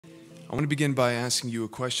I want to begin by asking you a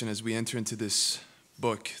question as we enter into this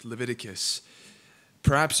book, Leviticus.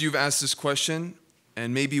 Perhaps you've asked this question,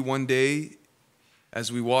 and maybe one day,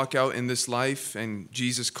 as we walk out in this life, and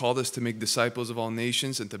Jesus called us to make disciples of all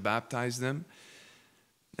nations and to baptize them,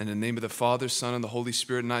 in the name of the Father, Son, and the Holy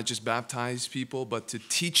Spirit, not just baptize people, but to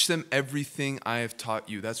teach them everything I have taught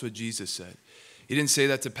you. That's what Jesus said. He didn't say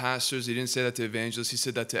that to pastors. He didn't say that to evangelists. He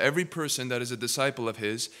said that to every person that is a disciple of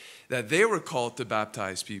his, that they were called to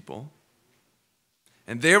baptize people,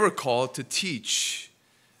 and they were called to teach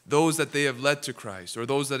those that they have led to Christ, or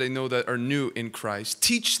those that they know that are new in Christ.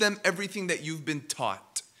 Teach them everything that you've been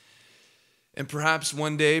taught. And perhaps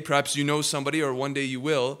one day, perhaps you know somebody, or one day you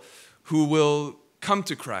will, who will come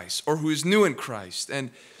to Christ, or who is new in Christ. And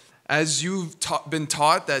as you've been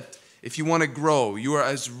taught that if you want to grow, you are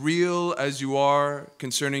as real as you are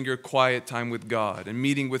concerning your quiet time with God and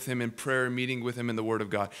meeting with Him in prayer, meeting with Him in the Word of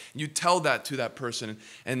God. You tell that to that person,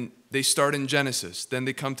 and they start in Genesis, then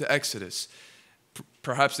they come to Exodus.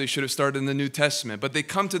 Perhaps they should have started in the New Testament, but they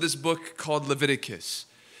come to this book called Leviticus,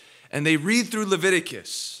 and they read through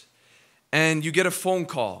Leviticus, and you get a phone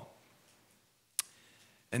call,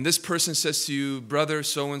 and this person says to you, brother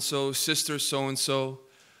so-and-so, sister so-and-so,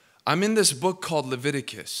 I'm in this book called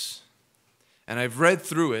Leviticus, and I've read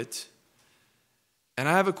through it, and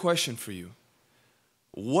I have a question for you.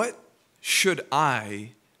 What should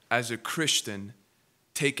I, as a Christian,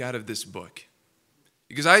 take out of this book?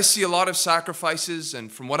 Because I see a lot of sacrifices, and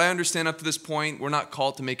from what I understand up to this point, we're not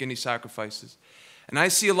called to make any sacrifices. And I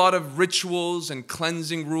see a lot of rituals and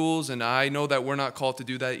cleansing rules, and I know that we're not called to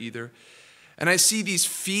do that either. And I see these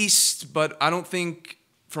feasts, but I don't think,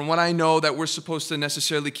 from what I know, that we're supposed to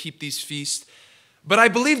necessarily keep these feasts. But I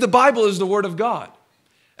believe the Bible is the Word of God.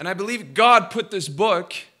 And I believe God put this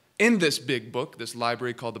book in this big book, this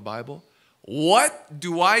library called the Bible. What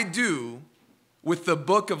do I do with the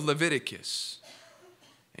book of Leviticus?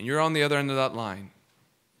 And you're on the other end of that line.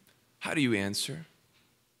 How do you answer?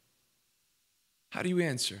 How do you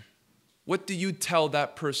answer? What do you tell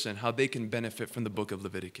that person how they can benefit from the book of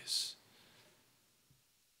Leviticus?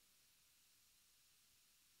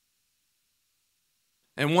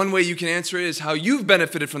 And one way you can answer it is how you've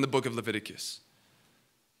benefited from the book of Leviticus.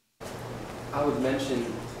 I would mention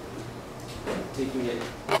taking it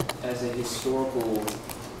as a historical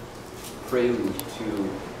prelude to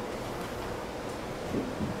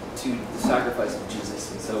the sacrifice of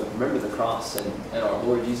Jesus. And so remember the cross and our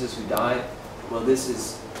Lord Jesus who died. Well, this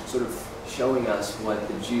is sort of showing us what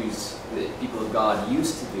the Jews, the people of God,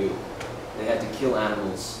 used to do. They had to kill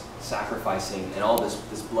animals, sacrificing, and all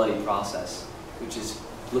this bloody process, which is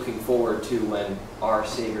looking forward to when our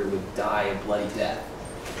Savior would die a bloody death.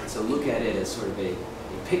 And so look at it as sort of a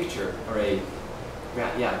picture, or a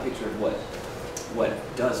picture of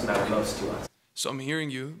what does matter most to us. So I'm hearing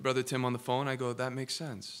you, Brother Tim, on the phone. I go, that makes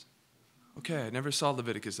sense. Okay, I never saw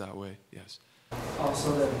Leviticus that way. Yes.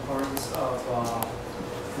 Also the importance of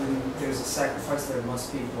when there's a sacrifice, there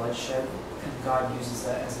must be bloodshed, and God uses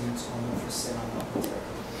that as an atonement for sin on the altar.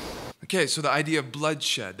 Okay, so the idea of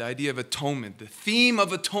bloodshed, the idea of atonement, the theme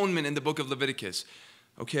of atonement in the book of Leviticus.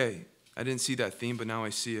 Okay, I didn't see that theme, but now I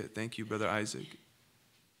see it. Thank you, Brother Isaac.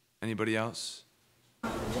 Anybody else?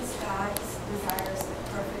 Just God's desires of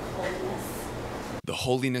perfect holiness. The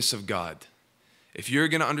holiness of God. If you're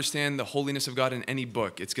going to understand the holiness of God in any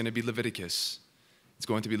book, it's going to be Leviticus. It's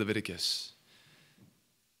going to be Leviticus.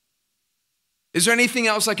 Is there anything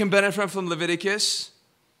else I can benefit from Leviticus?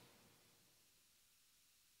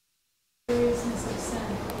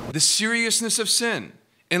 The seriousness of sin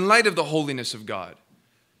in light of the holiness of God.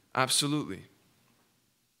 Absolutely.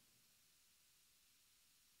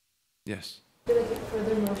 Yes. I feel like it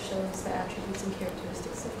furthermore shows the attributes and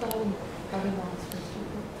characteristics of God and how He wants for His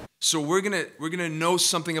people. So we're gonna know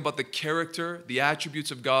something about the character, the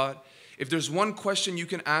attributes of God. If there's one question you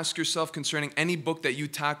can ask yourself concerning any book that you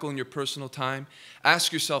tackle in your personal time,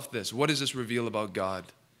 ask yourself this: what does this reveal about God?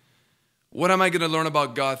 What am I going to learn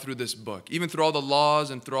about God through this book? Even through all the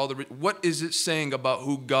laws and through all the... What is it saying about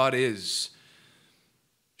who God is?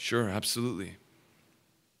 Sure, absolutely.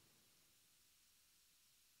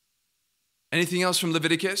 Anything else from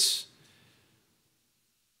Leviticus?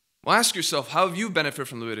 Well, ask yourself, how have you benefited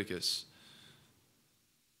from Leviticus?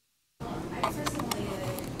 I personally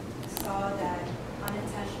saw that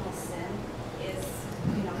unintentional sin is,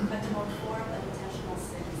 a more form of intentional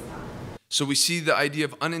sin is not. So we see the idea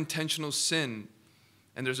of unintentional sin,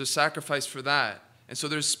 and there's a sacrifice for that. And so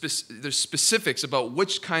there's specifics about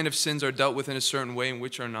which kind of sins are dealt with in a certain way and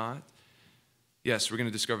which are not. Yes, we're going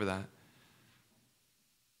to discover that.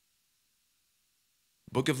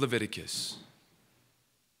 Book of Leviticus.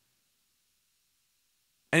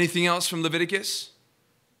 Anything else from Leviticus?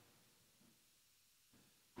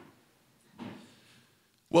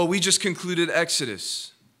 Well, we just concluded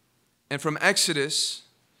Exodus. And from Exodus,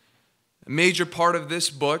 a major part of this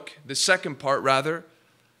book, the second part rather,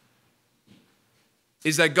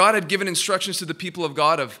 is that God had given instructions to the people of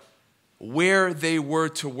God of where they were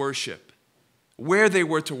to worship. Where they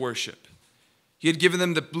were to worship. He had given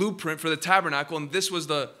them the blueprint for the tabernacle, and this was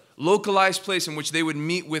the localized place in which they would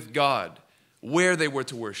meet with God, where they were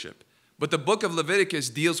to worship. But the book of Leviticus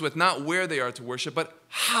deals with not where they are to worship, but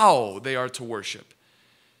how they are to worship.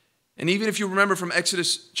 And even if you remember from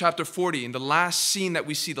Exodus chapter 40, in the last scene that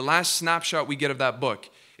we see, the last snapshot we get of that book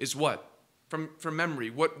is what? From memory,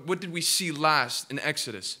 what did we see last in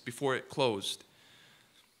Exodus before it closed?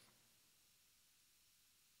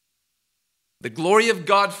 The glory of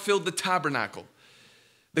God filled the tabernacle.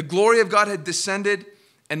 The glory of God had descended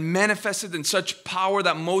and manifested in such power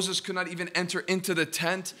that Moses could not even enter into the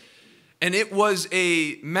tent. And it was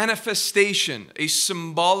a manifestation, a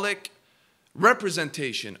symbolic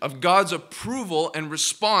representation of God's approval and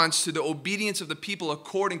response to the obedience of the people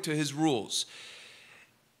according to his rules.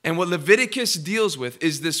 And what Leviticus deals with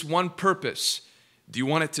is this one purpose. Do you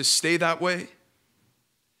want it to stay that way?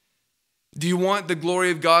 Do you want the glory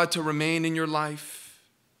of God to remain in your life?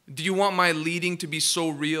 Do you want my leading to be so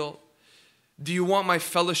real? Do you want my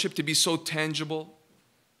fellowship to be so tangible?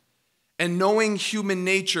 And knowing human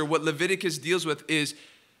nature, what Leviticus deals with is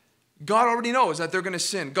God already knows that they're going to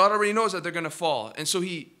sin. God already knows that they're going to fall. And so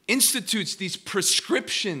he institutes these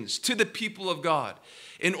prescriptions to the people of God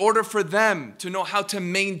in order for them to know how to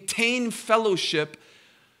maintain fellowship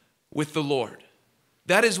with the Lord.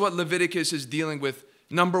 That is what Leviticus is dealing with.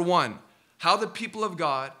 Number one, how the people of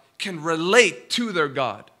God can relate to their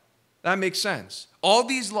God. That makes sense. All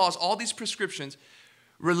these laws, all these prescriptions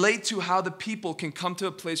relate to how the people can come to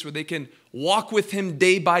a place where they can walk with him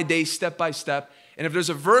day by day, step by step. And if there's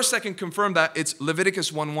a verse that can confirm that, it's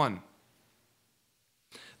Leviticus 1:1.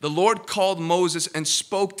 The Lord called Moses and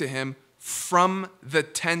spoke to him from the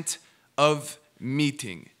tent of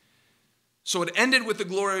meeting. So it ended with the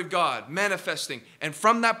glory of God manifesting. And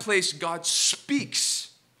from that place, God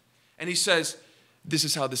speaks. And he says, this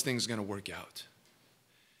is how this thing is going to work out.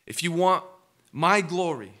 If you want my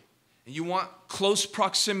glory and you want close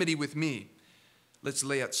proximity with me, let's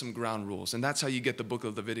lay out some ground rules. And that's how you get the book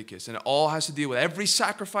of Leviticus. And it all has to deal with every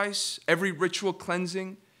sacrifice, every ritual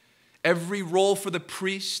cleansing, every role for the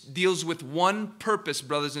priest deals with one purpose,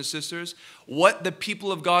 brothers and sisters, what the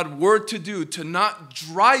people of God were to do to not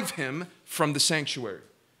drive him from the sanctuary.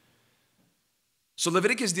 So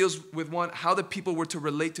Leviticus deals with one, how the people were to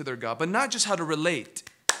relate to their God, but not just how to relate,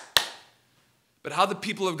 but how the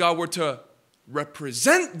people of God were to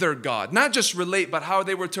represent their God. Not just relate, but how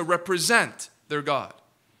they were to represent their God.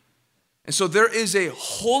 And so there is a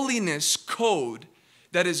holiness code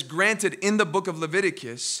that is granted in the book of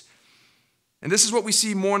Leviticus. And this is what we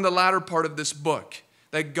see more in the latter part of this book.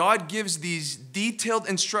 That God gives these detailed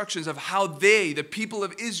instructions of how they, the people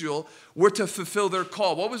of Israel, were to fulfill their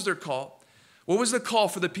call. What was their call? What was the call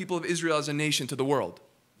for the people of Israel as a nation to the world?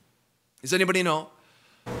 Does anybody know?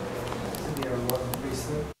 To be a royal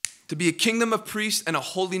priesthood. To be a kingdom of priests and a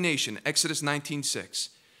holy nation. Exodus 19:6.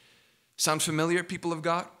 Sound familiar, people of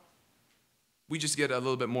God? We just get a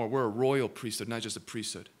little bit more. We're a royal priesthood, not just a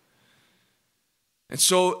priesthood. And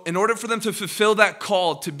so in order for them to fulfill that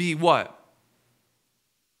call to be what?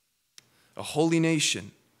 A holy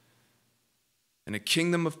nation and a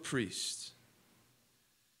kingdom of priests,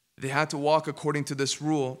 they had to walk according to this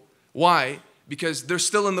rule. Why? Because they're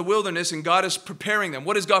still in the wilderness and God is preparing them.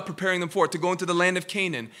 What is God preparing them for? To go into the land of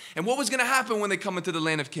Canaan. And what was going to happen when they come into the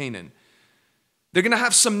land of Canaan? They're going to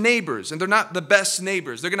have some neighbors, and they're not the best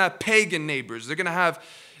neighbors. They're going to have pagan neighbors. They're going to have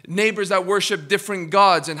neighbors that worship different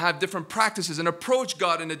gods and have different practices and approach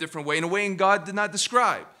God in a different way, in a way God did not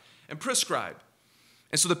describe and prescribe.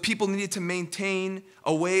 And so the people needed to maintain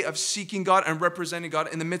a way of seeking God and representing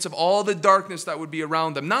God in the midst of all the darkness that would be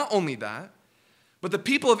around them. Not only that, but the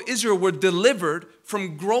people of Israel were delivered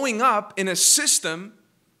from growing up in a system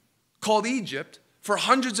called Egypt for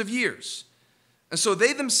hundreds of years. And so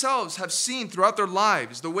they themselves have seen throughout their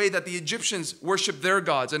lives the way that the Egyptians worshiped their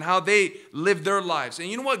gods and how they lived their lives. And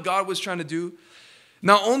you know what God was trying to do?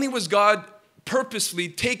 Not only was God purposely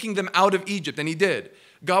taking them out of Egypt, and he did,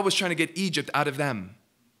 God was trying to get Egypt out of them.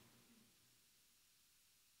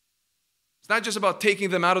 It's not just about taking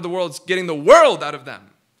them out of the world, it's getting the world out of them.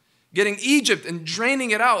 Getting Egypt and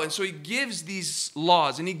draining it out. And so he gives these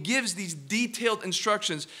laws and he gives these detailed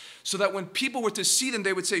instructions so that when people were to see them,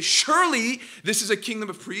 they would say, surely this is a kingdom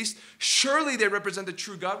of priests. Surely they represent the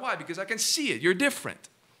true God. Why? Because I can see it. You're different.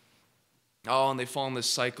 Oh, and they fall in this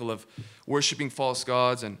cycle of worshiping false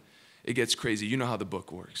gods, and it gets crazy. You know how the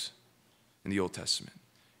book works in the Old Testament.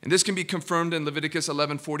 And this can be confirmed in Leviticus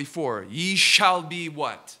 11:44. Ye shall be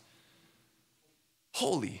what?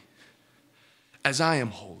 Holy, as I am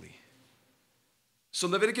holy. So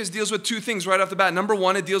Leviticus deals with two things right off the bat. Number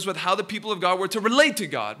one, it deals with how the people of God were to relate to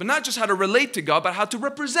God. But not just how to relate to God, but how to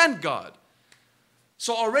represent God.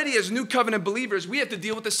 So already as New Covenant believers, we have to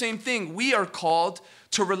deal with the same thing. We are called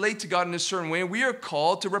to relate to God in a certain way, and we are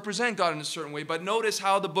called to represent God in a certain way. But notice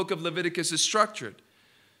how the book of Leviticus is structured.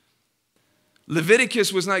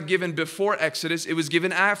 Leviticus was not given before Exodus, it was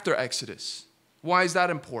given after Exodus. Why is that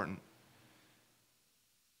important?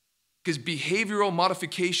 Because behavioral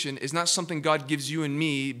modification is not something God gives you and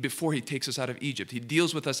me before he takes us out of Egypt. He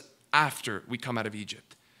deals with us after we come out of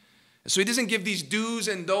Egypt. So he doesn't give these do's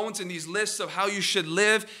and don'ts and these lists of how you should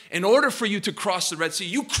live in order for you to cross the Red Sea.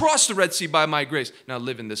 You cross the Red Sea by my grace. Now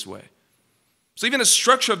live in this way. So even the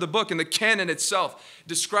structure of the book and the canon itself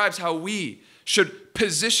describes how we should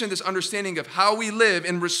position this understanding of how we live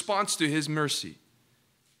in response to his mercy.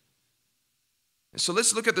 So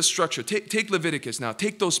let's look at the structure. Take Leviticus now.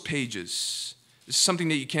 Take those pages. This is something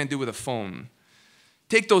that you can't do with a phone.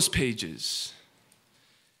 Take those pages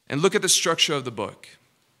and look at the structure of the book.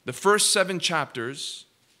 The first seven chapters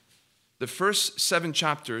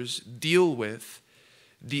deal with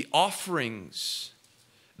the offerings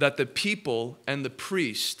that the people and the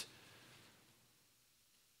priest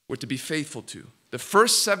were to be faithful to. The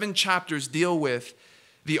first 7 chapters deal with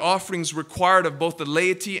the offerings required of both the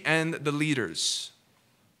laity and the leaders.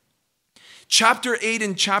 Chapter 8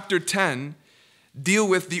 and chapter 10 deal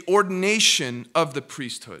with the ordination of the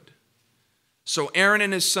priesthood. So Aaron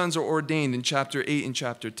and his sons are ordained in chapter 8 and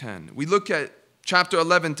chapter 10. We look at chapter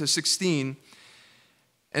 11 to 16,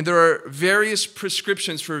 and there are various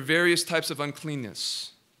prescriptions for various types of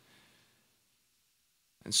uncleanness.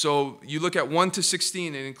 And so you look at 1 to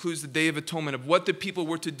 16, it includes the Day of Atonement of what the people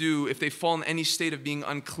were to do if they fall in any state of being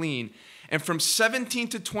unclean. And from 17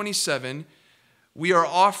 to 27, we are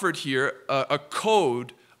offered here a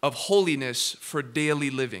code of holiness for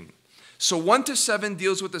daily living. So 1 to 7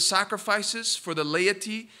 deals with the sacrifices for the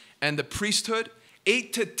laity and the priesthood.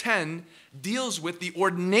 8 to 10 deals with the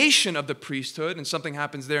ordination of the priesthood, and something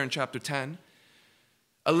happens there in chapter 10.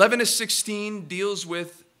 11 to 16 deals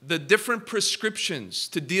with the different prescriptions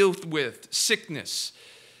to deal with sickness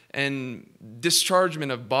and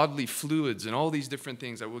dischargement of bodily fluids and all these different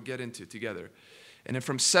things that we'll get into together. And then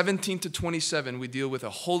from 17 to 27, we deal with a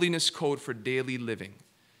holiness code for daily living.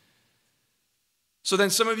 So then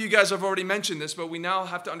some of you guys have already mentioned this, but we now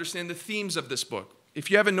have to understand the themes of this book. If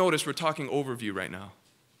you haven't noticed, we're talking overview right now.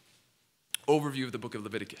 Overview of the book of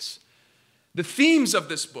Leviticus. The themes of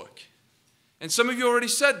this book. And some of you already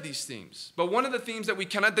said these themes. But one of the themes that we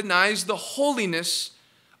cannot deny is the holiness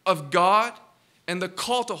of God and the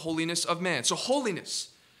call to holiness of man. So holiness.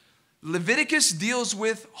 Leviticus deals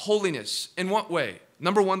with holiness. In what way?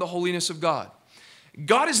 Number one, the holiness of God.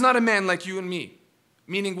 God is not a man like you and me.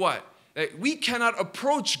 Meaning what? That we cannot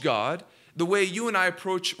approach God the way you and I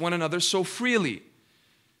approach one another so freely.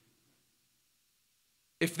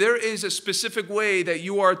 If there is a specific way that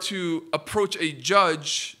you are to approach a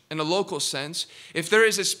judge in a local sense, if there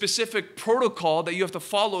is a specific protocol that you have to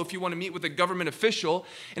follow if you want to meet with a government official,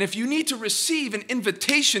 and if you need to receive an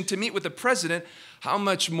invitation to meet with the president, how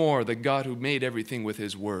much more the God who made everything with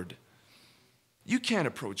his word? You can't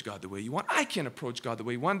approach God the way you want. I can't approach God the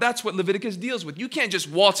way you want. That's what Leviticus deals with. You can't just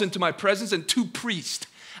waltz into my presence, and 2 priests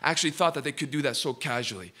actually thought that they could do that so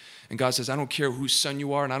casually. And God says, I don't care whose son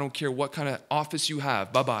you are, and I don't care what kind of office you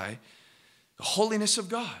have. Bye-bye. The holiness of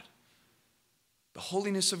God. The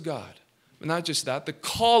holiness of God. But not just that, the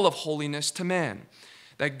call of holiness to man.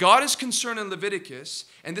 That God is concerned in Leviticus,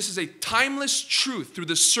 and this is a timeless truth through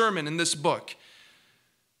the sermon in this book,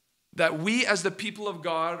 that we as the people of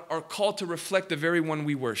God are called to reflect the very one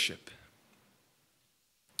we worship.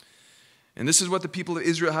 And this is what the people of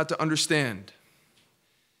Israel had to understand.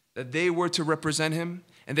 That they were to represent him,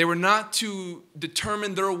 and they were not to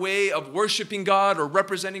determine their way of worshiping God or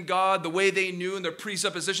representing God the way they knew in their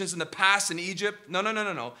presuppositions in the past in Egypt.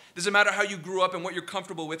 No. Doesn't matter how you grew up and what you're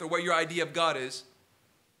comfortable with or what your idea of God is.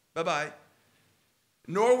 Bye-bye.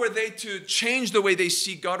 Nor were they to change the way they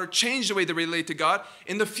seek God or change the way they relate to God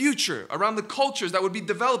in the future around the cultures that would be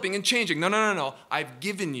developing and changing. No. I've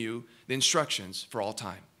given you the instructions for all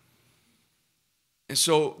time. And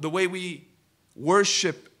so the way we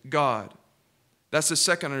worship God, that's the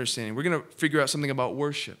second understanding. We're going to figure out something about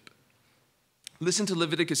worship. Listen to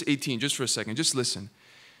Leviticus 18 just for a second. Just listen.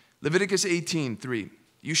 Leviticus 18:3.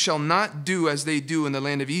 You shall not do as they do in the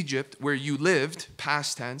land of Egypt, where you lived,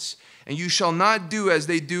 past tense, and you shall not do as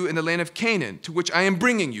they do in the land of Canaan, to which I am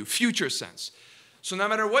bringing you, future sense. So no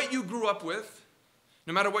matter what you grew up with,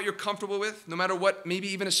 no matter what you're comfortable with, no matter what maybe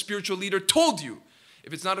even a spiritual leader told you,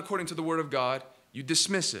 if it's not according to the word of God, you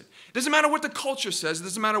dismiss it. It doesn't matter what the culture says. It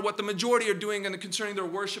doesn't matter what the majority are doing concerning their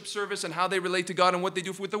worship service and how they relate to God and what they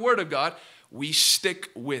do with the word of God. We stick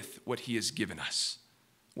with what he has given us.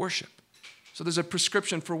 Worship. So there's a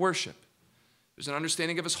prescription for worship. There's an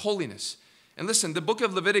understanding of his holiness. And listen, the book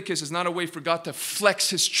of Leviticus is not a way for God to flex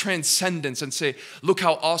his transcendence and say, look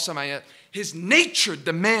how awesome I am. His nature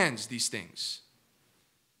demands these things.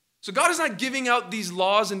 So God is not giving out these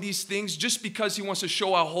laws and these things just because he wants to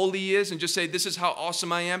show how holy he is and just say, this is how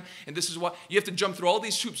awesome I am, and this is why you have to jump through all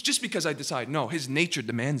these hoops just because I decide. No, his nature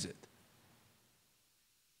demands it.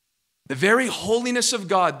 The very holiness of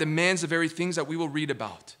God demands the very things that we will read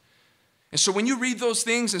about. And so when you read those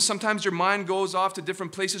things and sometimes your mind goes off to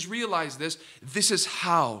different places, realize this. This is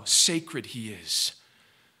how sacred he is.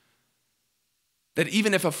 That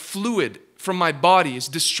even if a fluid from my body is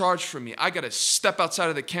discharged from me, I got to step outside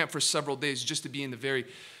of the camp for several days just to be in the very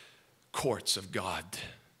courts of God.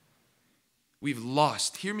 We've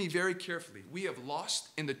lost, hear me very carefully, we have lost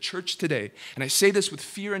in the church today, and I say this with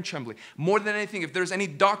fear and trembling, more than anything, if there's any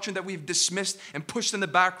doctrine that we've dismissed and pushed in the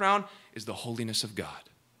background, is the holiness of God.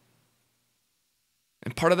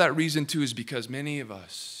 And part of that reason, too, is because many of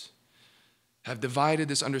us have divided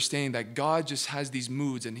this understanding that God just has these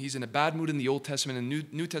moods, and he's in a bad mood in the Old Testament, and in the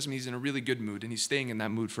New Testament, he's in a really good mood, and he's staying in that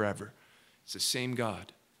mood forever. It's the same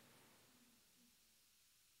God.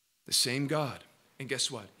 The same God. And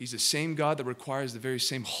guess what? He's the same God that requires the very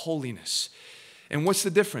same holiness. And what's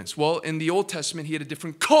the difference? Well, in the Old Testament, he had a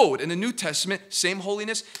different code. In the New Testament, same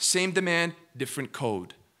holiness, same demand, different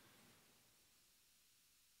code.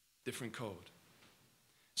 Different code.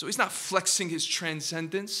 So he's not flexing his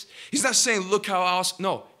transcendence. He's not saying, look how awesome.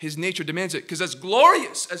 No, his nature demands it. Because as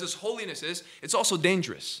glorious as his holiness is, it's also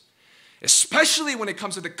dangerous. Especially when it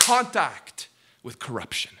comes to the contact with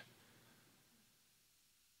corruption.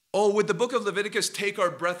 Oh, would the book of Leviticus take our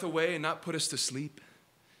breath away and not put us to sleep?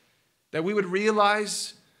 That we would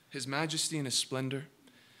realize his majesty and his splendor.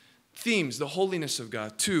 Themes, the holiness of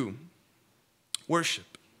God. 2,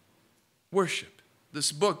 worship. Worship.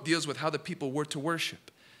 This book deals with how the people were to worship.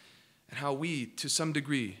 And how we, to some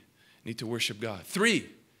degree, need to worship God. 3,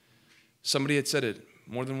 somebody had said it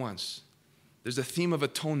more than once. There's a theme of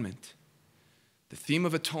atonement. The theme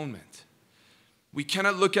of atonement. We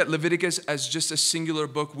cannot look at Leviticus as just a singular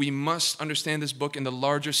book. We must understand this book in the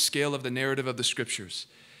larger scale of the narrative of the scriptures.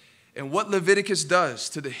 And what Leviticus does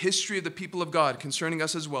to the history of the people of God, concerning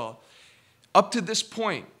us as well, up to this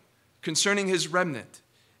point, concerning his remnant,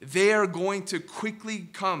 they are going to quickly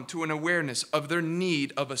come to an awareness of their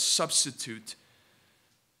need of a substitute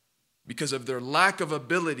because of their lack of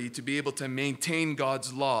ability to be able to maintain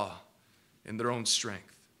God's law in their own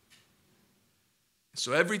strength.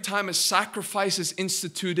 So every time a sacrifice is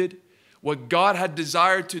instituted, what God had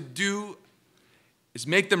desired to do is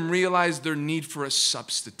make them realize their need for a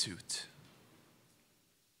substitute.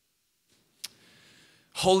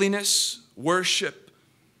 Holiness, worship,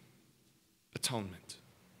 atonement.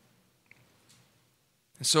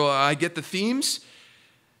 And so I get the themes,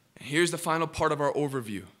 and here's the final part of our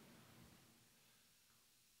overview.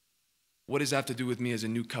 What does that have to do with me as a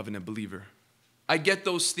new covenant believer? I get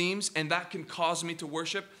those themes, and that can cause me to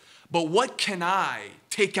worship, but what can I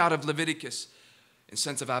take out of Leviticus in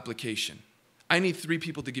sense of application? I need 3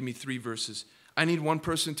 people to give me 3 verses. I need one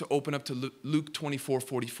person to open up to Luke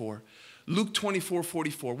 24:44. Luke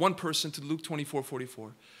 24:44. One person to Luke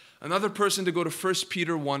 24:44. Another person to go to 1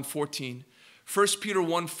 Peter 1:14. 1 Peter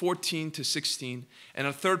 1:14 to 16, and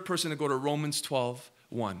a third person to go to Romans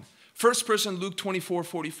 12:1. First person, Luke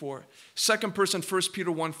 24:44. Second person, 1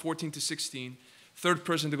 Peter 1:14 to 16. Third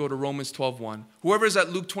person to go to Romans 12:1. Whoever is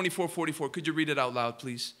at Luke 24:44, could you read it out loud,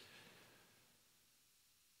 please?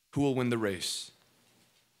 Who will win the race?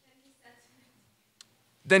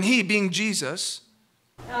 Then he, being Jesus,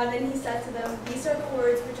 then he said to them, "These are the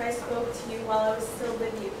words which I spoke to you while I was still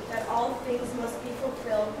with you, that all things must be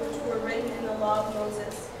fulfilled which were written in the law of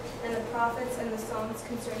Moses, and the prophets and the Psalms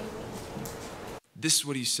concerning me." This is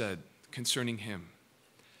what he said concerning him.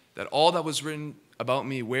 That all that was written about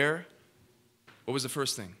me, where? What was the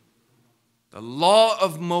first thing? The law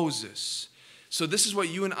of Moses. So this is what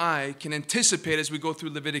you and I can anticipate as we go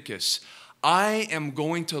through Leviticus. I am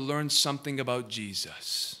going to learn something about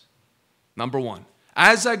Jesus. Number 1.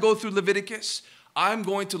 As I go through Leviticus, I'm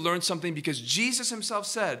going to learn something because Jesus himself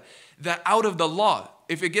said that out of the law,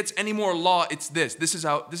 if it gets any more law, it's this. This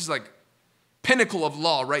is like pinnacle of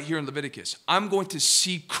law right here in Leviticus. I'm going to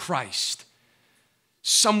see Christ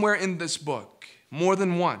somewhere in this book, more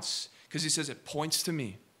than once, because he says it points to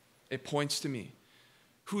me. It points to me.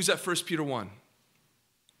 Who's at 1 Peter 1,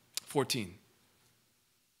 14?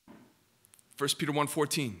 1 Peter 1,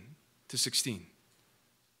 14 to 16.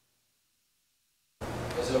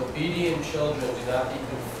 As obedient children, do not be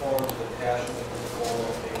conformed to the passions of your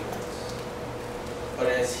former ignorance. But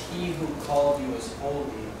as he who called you is holy,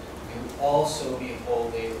 you also be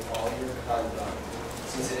holy in all your conduct,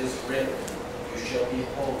 since it is written, you shall be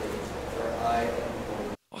holy, for I am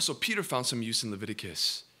holy. Also, Peter found some use in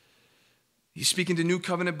Leviticus. He's speaking to new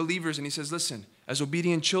covenant believers, and he says, listen, as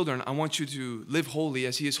obedient children, I want you to live holy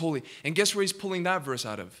as he is holy. And guess where he's pulling that verse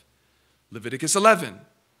out of? Leviticus 11.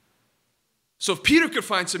 So if Peter could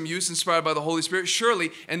find some use inspired by the Holy Spirit,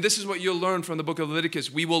 surely, and this is what you'll learn from the book of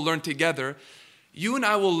Leviticus, we will learn together, you and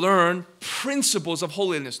I will learn principles of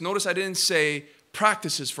holiness. Notice I didn't say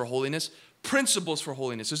practices for holiness, principles for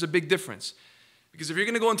holiness. There's a big difference. Because if you're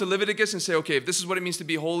going to go into Leviticus and say, okay, if this is what it means to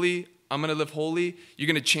be holy, I'm going to live holy, you're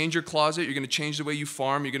going to change your closet, you're going to change the way you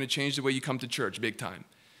farm, you're going to change the way you come to church, big time.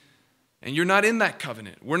 And you're not in that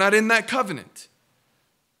covenant. We're not in that covenant.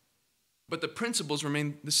 But the principles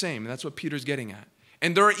remain the same, and that's what Peter's getting at.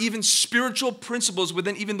 And there are even spiritual principles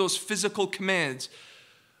within even those physical commands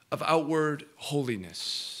of outward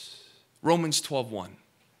holiness. Romans 12:1.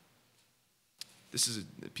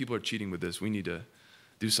 People are cheating with this. We need to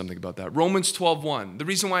do something about that. Romans 12:1. The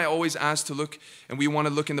reason why I always ask to look, and we want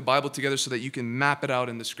to look in the Bible together so that you can map it out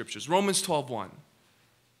in the scriptures. Romans 12:1.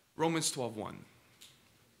 Romans 12:1.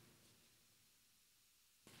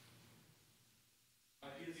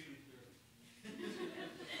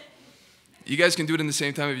 You guys can do it in the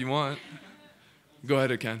same time if you want. Go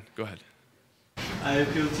ahead, Ken. Go ahead. I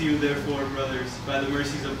appeal to you, therefore, brothers, by the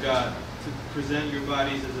mercies of God, to present your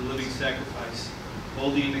bodies as a living sacrifice,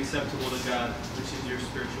 holy and acceptable to God, which is your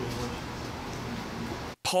spiritual worship.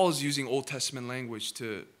 Paul is using Old Testament language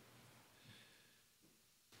to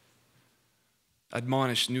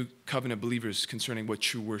admonish new covenant believers concerning what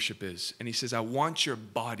true worship is. And he says, I want your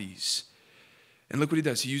bodies. And look what he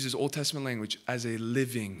does. He uses Old Testament language as a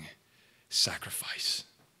living sacrifice.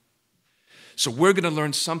 So we're going to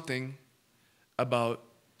learn something about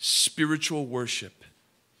spiritual worship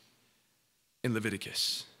in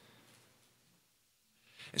Leviticus.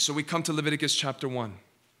 And so we come to Leviticus chapter 1.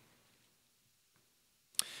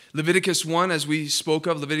 Leviticus 1, as we spoke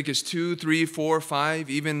of, Leviticus 2, 3, 4, 5,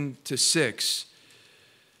 even to 6,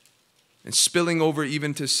 and spilling over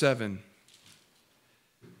even to 7,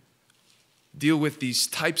 deal with these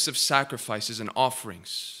types of sacrifices and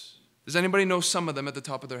offerings. Does anybody know some of them at the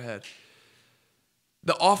top of their head?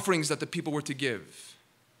 The offerings that the people were to give.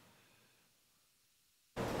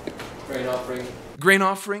 Grain offering. Grain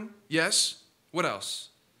offering, yes. What else?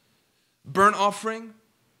 Burnt offering,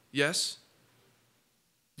 yes.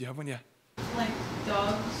 Do you have one? Yeah. Like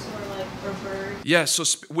dogs or birds. Yes, so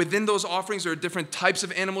within those offerings there are different types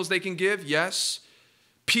of animals they can give, yes.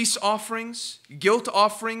 Peace offerings, guilt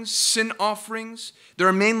offerings, sin offerings. There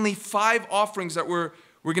are mainly 5 offerings that we're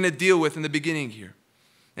going to deal with in the beginning here.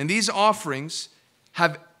 And these offerings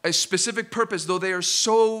have a specific purpose, though they are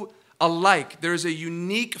so alike. There is a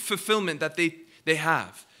unique fulfillment that they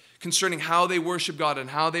have concerning how they worship God and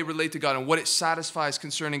how they relate to God and what it satisfies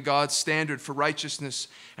concerning God's standard for righteousness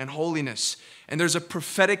and holiness. And there's a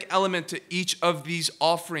prophetic element to each of these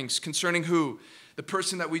offerings concerning who? The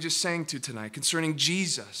person that we just sang to tonight, concerning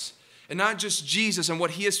Jesus. And not just Jesus and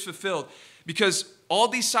what he has fulfilled, because all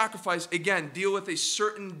these sacrifices, again, deal with a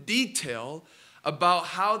certain detail about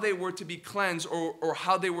how they were to be cleansed or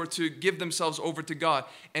how they were to give themselves over to God.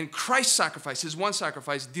 And Christ's sacrifice, his one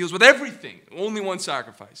sacrifice, deals with everything. Only one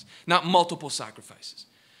sacrifice, not multiple sacrifices.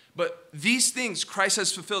 But these things Christ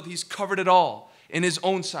has fulfilled. He's covered it all in his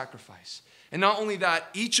own sacrifice. And not only that,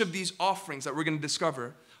 each of these offerings that we're going to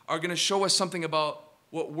discover are going to show us something about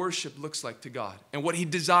what worship looks like to God and what he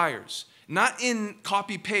desires. Not in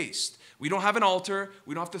copy-paste. We don't have an altar.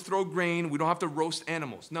 We don't have to throw grain. We don't have to roast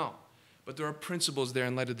animals. No. But there are principles there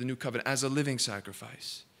in light of the new covenant as a living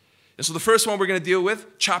sacrifice. And so the first one we're going to deal with,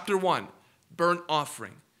 chapter 1, burnt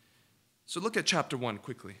offering. So look at chapter 1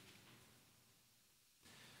 quickly.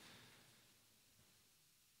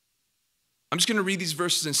 I'm just going to read these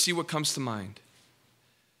verses and see what comes to mind.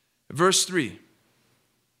 Verse 3.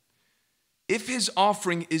 If his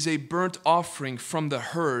offering is a burnt offering from the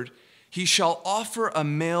herd, he shall offer a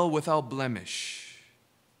male without blemish.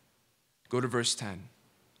 Go to verse 10.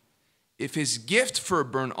 If his gift for a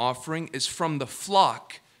burnt offering is from the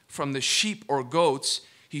flock, from the sheep or goats,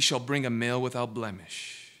 he shall bring a male without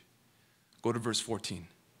blemish. Go to verse 14.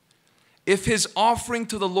 If his offering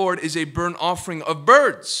to the Lord is a burnt offering of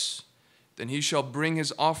birds, then he shall bring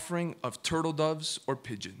his offering of turtle doves or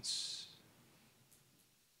pigeons.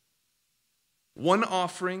 One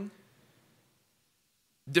offering,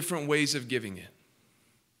 different ways of giving it.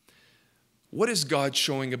 What is God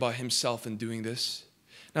showing about himself in doing this?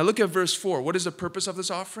 Now look at verse 4. What is the purpose of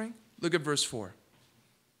this offering? Look at verse 4.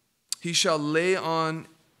 He shall lay on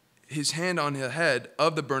his hand on the head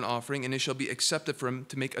of the burnt offering, and it shall be accepted for him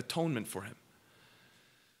to make atonement for him.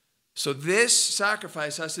 So this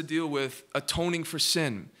sacrifice has to deal with atoning for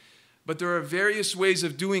sin. But there are various ways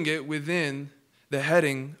of doing it within the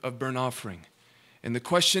heading of burnt offering. And the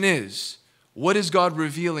question is, what is God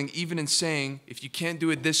revealing even in saying, if you can't do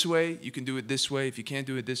it this way, you can do it this way. If you can't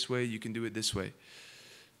do it this way, you can do it this way.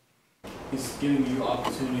 He's giving you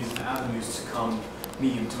opportunities and avenues to come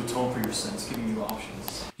meet him, to atone for your sins, giving you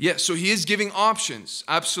options. Yes, so he is giving options,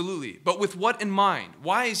 absolutely. But with what in mind?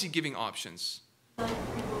 Why is he giving options? Like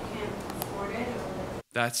people can't afford it,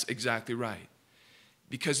 or That's exactly right.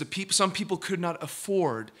 Because some people could not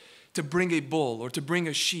afford to bring a bull or to bring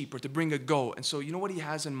a sheep or to bring a goat. And so you know what he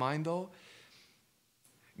has in mind though?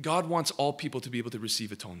 God wants all people to be able to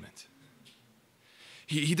receive atonement.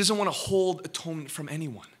 He doesn't want to hold atonement from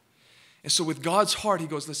anyone. And so with God's heart, he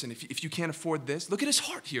goes, listen, if you can't afford this, look at his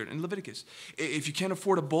heart here in Leviticus. If you can't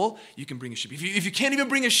afford a bull, you can bring a sheep. If you can't even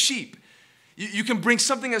bring a sheep, you can bring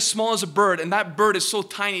something as small as a bird, and that bird is so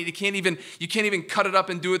tiny, you can't even cut it up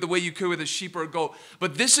and do it the way you could with a sheep or a goat.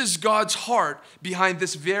 But this is God's heart behind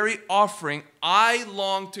this very offering. I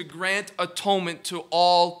long to grant atonement to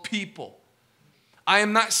all people. I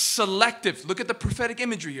am not selective. Look at the prophetic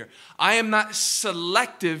imagery here. I am not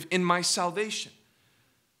selective in my salvation.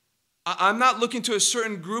 I'm not looking to a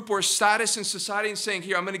certain group or status in society and saying,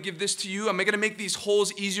 here, I'm going to give this to you. I'm going to make these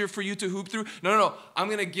holes easier for you to hoop through. No. I'm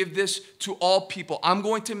going to give this to all people. I'm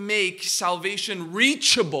going to make salvation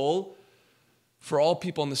reachable for all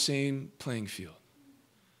people on the same playing field.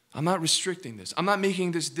 I'm not restricting this. I'm not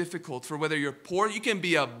making this difficult for whether you're poor. You can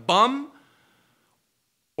be a bum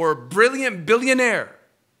or a brilliant billionaire.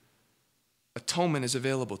 Atonement is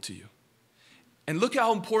available to you. And look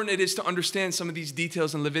how important it is to understand some of these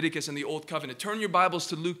details in Leviticus and the Old Covenant. Turn your Bibles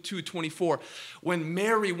to Luke 2:24. When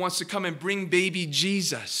Mary wants to come and bring baby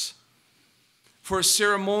Jesus for a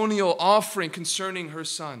ceremonial offering concerning her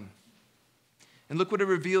son. And look what it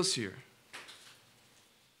reveals here.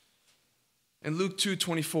 In Luke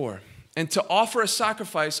 2:24. And to offer a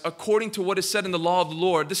sacrifice according to what is said in the law of the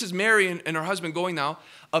Lord. This is Mary and her husband going now.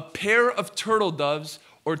 A pair of turtle doves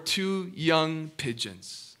or 2 young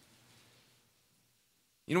pigeons.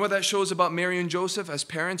 You know what that shows about Mary and Joseph as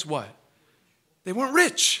parents? What? They weren't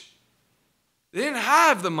rich. They didn't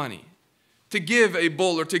have the money to give a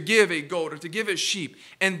bull or to give a goat or to give a sheep.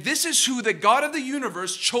 And this is who the God of the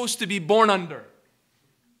universe chose to be born under.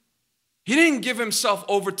 He didn't give himself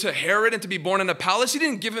over to Herod and to be born in a palace. He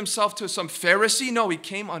didn't give himself to some Pharisee. No, he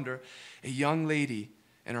came under a young lady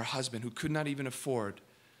and her husband who could not even afford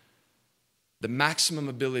the maximum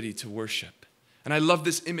ability to worship. And I love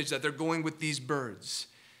this image that they're going with these birds.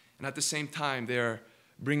 And at the same time, they're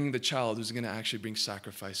bringing the child who's going to actually bring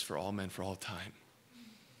sacrifice for all men for all time.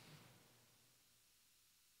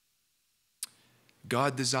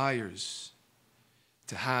 God desires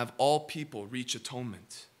to have all people reach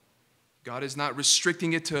atonement. God is not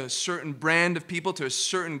restricting it to a certain brand of people, to a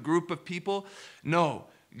certain group of people. No,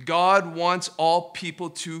 God wants all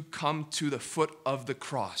people to come to the foot of the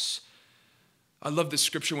cross. I love this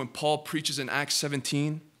scripture when Paul preaches in Acts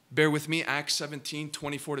 17. Bear with me, Acts 17,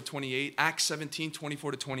 24 to 28. Acts 17,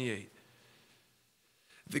 24 to 28.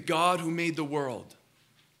 The God who made the world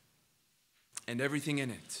and everything in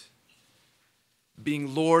it,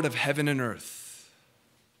 being Lord of heaven and earth,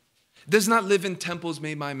 does not live in temples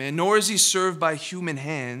made by man, nor is he served by human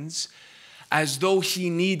hands as though he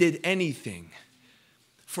needed anything.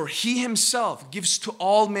 For he himself gives to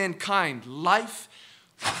all mankind life,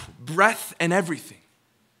 breath, and everything.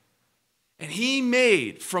 And he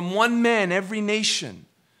made from one man every nation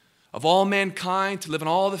of all mankind to live on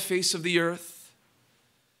all the face of the earth,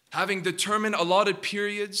 having determined allotted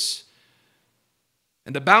periods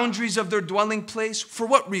and the boundaries of their dwelling place. For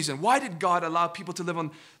what reason? Why did God allow people to live on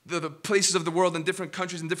the places of the world in different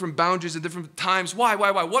countries and different boundaries and different times? Why?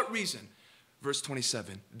 What reason? Verse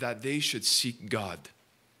 27, that they should seek God.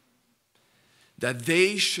 That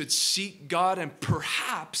they should seek God and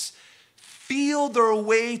perhaps feel their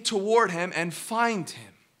way toward him and find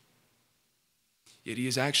him. Yet he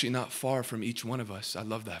is actually not far from each one of us. I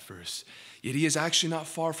love that verse. Yet he is actually not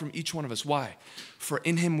far from each one of us. Why? For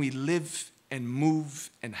in him we live and move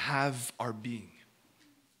and have our being.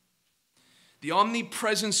 The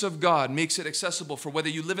omnipresence of God makes it accessible for whether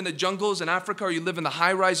you live in the jungles in Africa or you live in the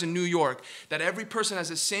high rise in New York, that every person has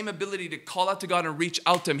the same ability to call out to God and reach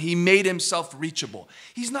out to him. He made himself reachable.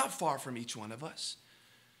 He's not far from each one of us.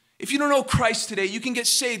 If you don't know Christ today, you can get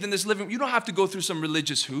saved in this living. You don't have to go through some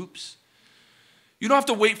religious hoops. You don't have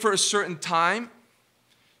to wait for a certain time.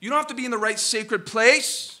 You don't have to be in the right sacred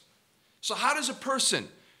place. So how does a person,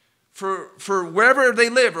 for wherever they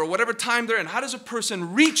live or whatever time they're in, how does a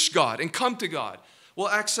person reach God and come to God? Well,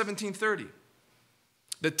 Acts 17:30.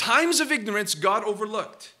 The times of ignorance God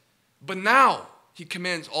overlooked, but now he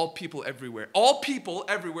commands all people everywhere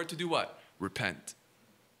to do what? Repent.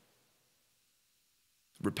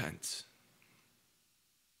 Repent.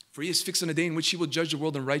 For he has fixed on a day in which he will judge the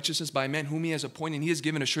world in righteousness by a man whom he has appointed, and he has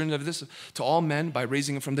given assurance of this to all men by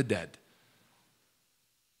raising him from the dead.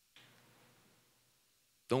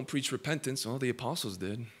 Don't preach repentance. All the apostles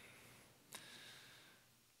did.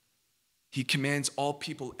 He commands all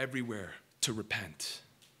people everywhere to repent.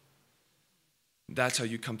 That's how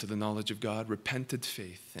you come to the knowledge of God, repented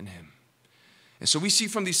faith in him. And so we see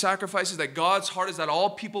from these sacrifices that God's heart is that all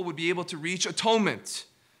people would be able to reach atonement.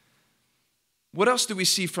 What else do we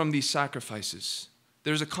see from these sacrifices?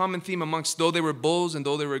 There's a common theme amongst, though they were bulls and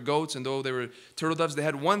though they were goats and though they were turtle doves, they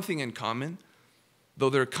had one thing in common, though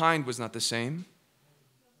their kind was not the same.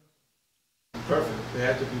 Perfect. They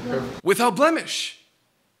had to be perfect. Without blemish.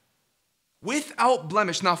 Without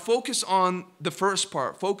blemish. Now focus on the first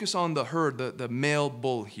part. Focus on the herd, the male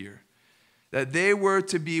bull here. That they were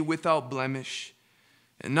to be without blemish.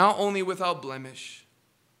 And not only without blemish.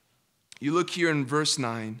 You look here in verse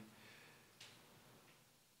 9.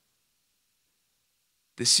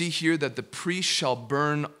 To see here that the priest shall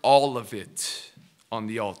burn all of it on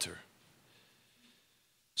the altar.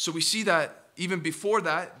 So we see that even before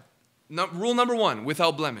that, rule number 1,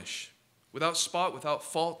 without blemish, without spot, without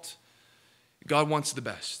fault. God wants the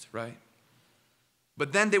best, right?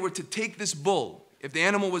 But then they were to take this bull, if the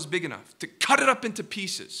animal was big enough, to cut it up into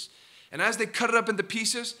pieces. And as they cut it up into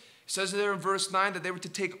pieces, it says there in verse 9 that they were to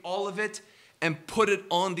take all of it and put it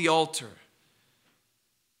on the altar.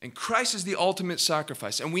 And Christ is the ultimate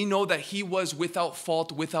sacrifice. And we know that he was without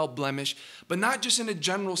fault, without blemish, but not just in a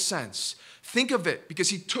general sense. Think of it, because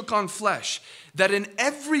he took on flesh, that in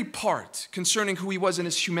every part concerning who he was in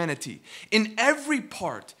his humanity, in every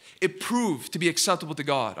part, it proved to be acceptable to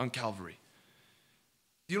God on Calvary.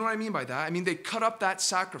 Do you know what I mean by that? I mean, they cut up that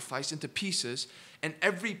sacrifice into pieces, and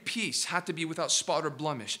every piece had to be without spot or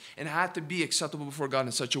blemish, and had to be acceptable before God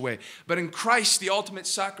in such a way. But in Christ, the ultimate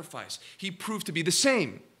sacrifice, he proved to be the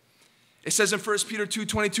same. It says in 1 Peter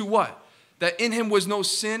 2:22 what? That in him was no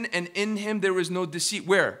sin, and in him there was no deceit.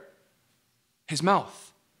 Where? His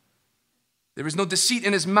mouth. There was no deceit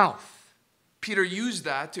in his mouth. Peter used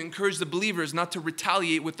that to encourage the believers not to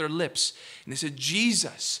retaliate with their lips. And he said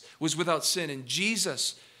Jesus was without sin, and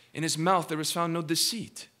Jesus, in his mouth there was found no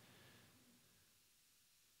deceit.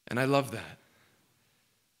 And I love that.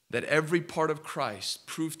 That every part of Christ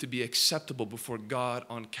proved to be acceptable before God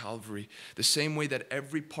on Calvary. The same way that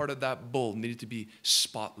every part of that bull needed to be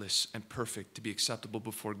spotless and perfect to be acceptable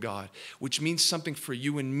before God. Which means something for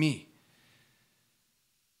you and me.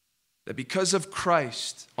 That because of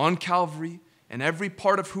Christ on Calvary and every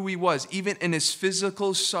part of who he was, even in his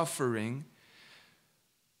physical suffering,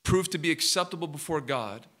 proved to be acceptable before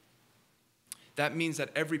God. That means that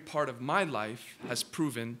every part of my life has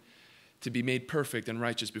proven to be made perfect and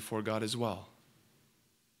righteous before God as well.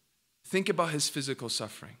 Think about his physical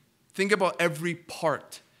suffering. Think about every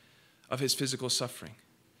part of his physical suffering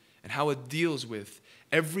and how it deals with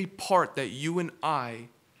every part that you and I,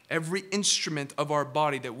 every instrument of our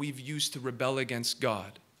body that we've used to rebel against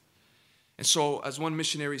God. And so, as one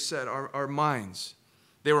missionary said, our minds,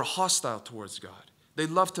 they were hostile towards God. They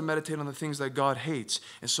love to meditate on the things that God hates.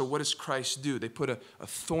 And so what does Christ do? They put a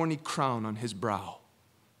thorny crown on his brow.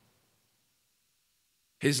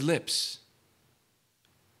 His lips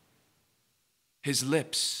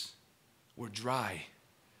were dry,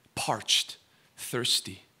 parched,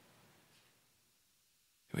 thirsty.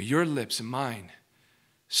 Your lips and mine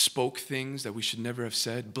spoke things that we should never have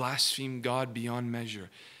said, blasphemed God beyond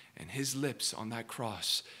measure. And his lips on that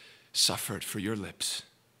cross suffered for your lips.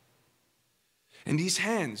 And these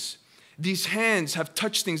hands have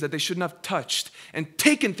touched things that they shouldn't have touched and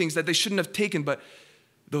taken things that they shouldn't have taken, but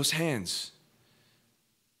those hands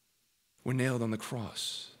were nailed on the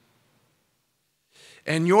cross.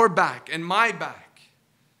 And your back and my back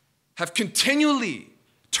have continually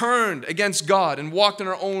turned against God and walked in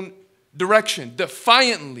our own direction,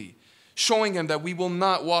 defiantly, showing him that we will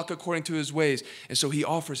not walk according to his ways. And so he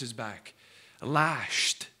offers his back,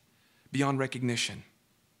 lashed beyond recognition.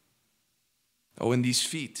 Oh, and these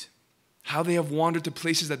feet, how they have wandered to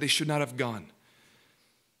places that they should not have gone.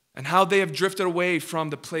 And how they have drifted away from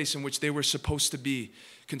the place in which they were supposed to be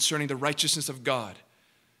concerning the righteousness of God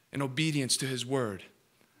and obedience to his word.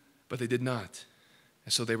 But they did not.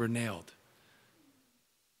 And so they were nailed.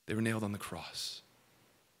 They were nailed on the cross.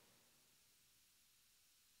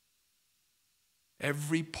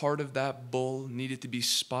 Every part of that bull needed to be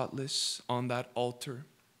spotless on that altar.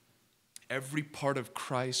 Every part of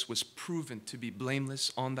Christ was proven to be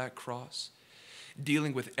blameless on that cross,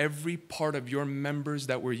 dealing with every part of your members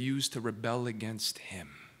that were used to rebel against him.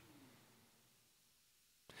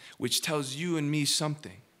 Which tells you and me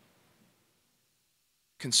something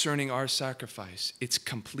concerning our sacrifice. It's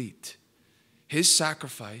complete. His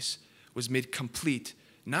sacrifice was made complete,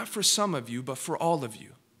 not for some of you, but for all of you.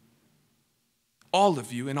 All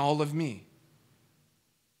of you and all of me.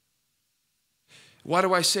 Why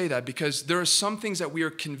do I say that? Because there are some things that we are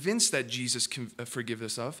convinced that Jesus can forgive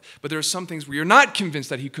us of, but there are some things we are not convinced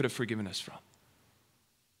that he could have forgiven us from.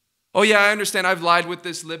 Oh yeah, I understand I've lied with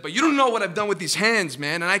this lip, but you don't know what I've done with these hands,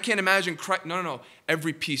 man, and I can't imagine Christ. No.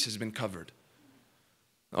 Every piece has been covered.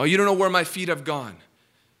 Oh, you don't know where my feet have gone.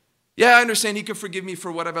 Yeah, I understand he could forgive me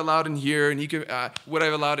for what I've allowed in here, and he could what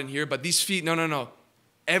I've allowed in here, but these feet, no.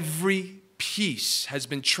 Every piece has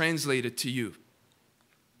been translated to you.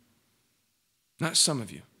 Not some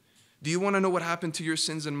of you. Do you want to know what happened to your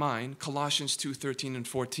sins and mine? Colossians 2:13 and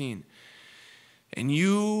 14. And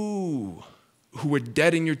you who were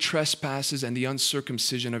dead in your trespasses and the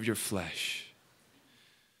uncircumcision of your flesh,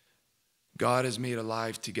 God has made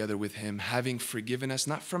alive together with him, having forgiven us,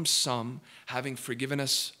 not from some, having forgiven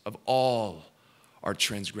us of all our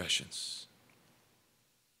transgressions.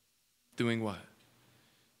 Doing what?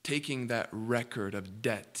 Taking that record of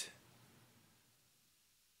debt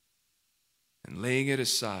and laying it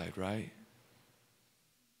aside, right?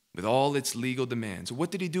 With all its legal demands. What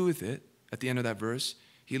did he do with it at the end of that verse?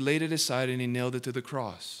 He laid it aside and he nailed it to the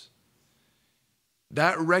cross.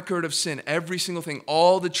 That record of sin, every single thing,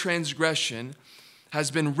 all the transgression has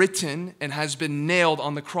been written and has been nailed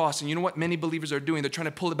on the cross. And you know what many believers are doing? They're trying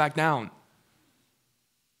to pull it back down.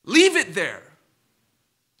 Leave it there.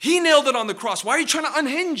 He nailed it on the cross. Why are you trying to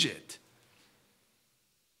unhinge it?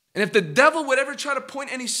 And if the devil would ever try to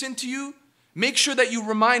point any sin to you, make sure that you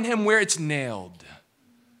remind him where it's nailed.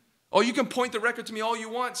 Oh, you can point the record to me all you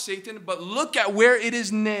want, Satan, but look at where it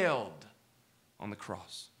is nailed on the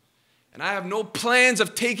cross. And I have no plans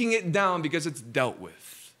of taking it down because it's dealt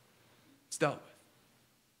with. It's dealt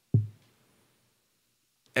with.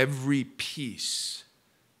 Every piece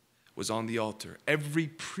was on the altar. Every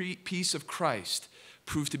piece of Christ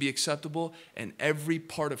proved to be acceptable, and every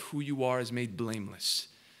part of who you are is made blameless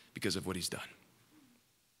because of what he's done.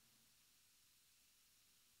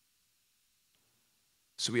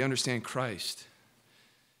 So we understand Christ,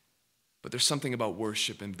 but there's something about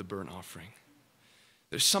worship and the burnt offering.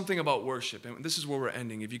 There's something about worship, and this is where we're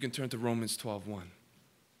ending. If you can turn to Romans 12:1.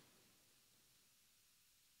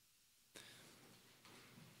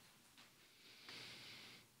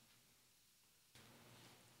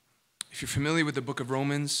 If you're familiar with the book of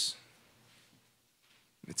Romans,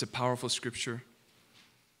 it's a powerful scripture.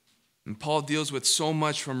 And Paul deals with so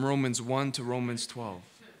much from Romans 1 to Romans 12.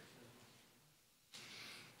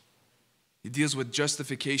 He deals with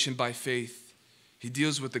justification by faith. He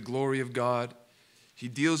deals with the glory of God. He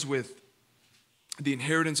deals with the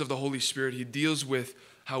inheritance of the Holy Spirit. He deals with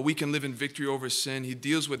how we can live in victory over sin. He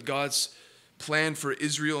deals with God's plan for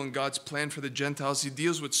Israel and God's plan for the Gentiles. He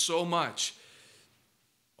deals with so much.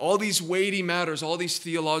 All these weighty matters, all these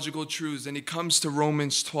theological truths. And he comes to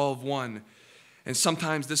Romans 12:1. And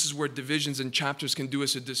sometimes this is where divisions and chapters can do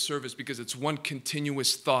us a disservice because it's one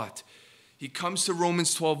continuous thought. He comes to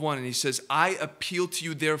Romans 12:1 and he says, I appeal to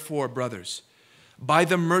you therefore, brothers, by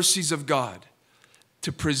the mercies of God,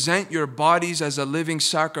 to present your bodies as a living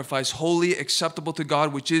sacrifice, holy, acceptable to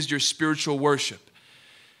God, which is your spiritual worship.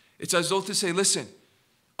 It's as though to say, listen,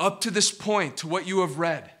 up to this point, to what you have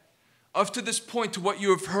read, up to this point, to what you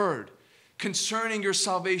have heard, concerning your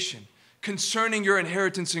salvation, concerning your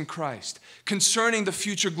inheritance in Christ, concerning the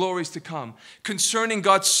future glories to come, concerning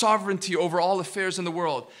God's sovereignty over all affairs in the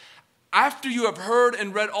world. After you have heard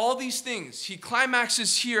and read all these things, he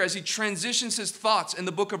climaxes here as he transitions his thoughts in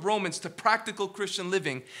the book of Romans to practical Christian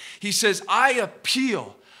living. He says, I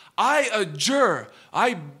appeal, I adjure,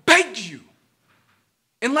 I beg you,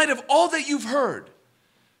 in light of all that you've heard,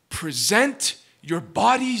 present your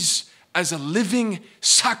bodies as a living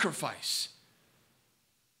sacrifice.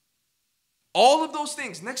 All of those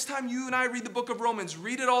things, next time you and I read the book of Romans,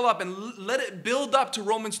 read it all up and let it build up to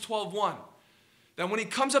Romans 12:1. that when he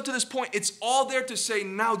comes up to this point, it's all there to say,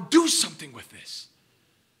 now do something with this.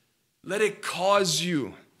 Let it cause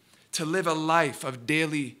you to live a life of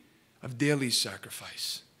daily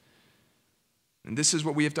sacrifice. And this is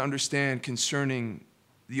what we have to understand concerning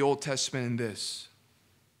the Old Testament in this.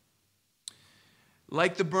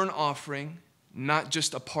 Like the burnt offering, not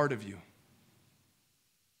just a part of you,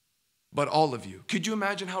 but all of you. Could you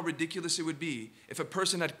imagine how ridiculous it would be if a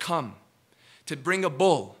person had come to bring a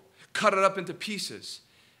bull, cut it up into pieces,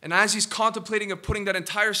 and as he's contemplating of putting that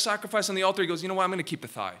entire sacrifice on the altar, he goes, you know what, I'm going to keep the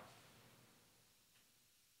thigh.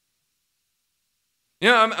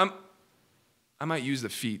 I might use the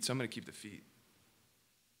feet, so I'm going to keep the feet.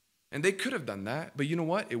 And they could have done that, but you know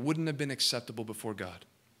what? It wouldn't have been acceptable before God.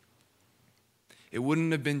 It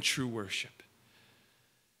wouldn't have been true worship.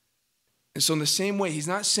 And so in the same way, he's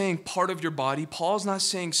not saying part of your body. Paul's not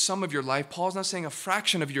saying some of your life. Paul's not saying a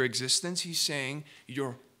fraction of your existence. He's saying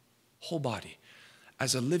your whole body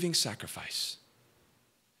as a living sacrifice.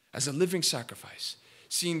 As a living sacrifice.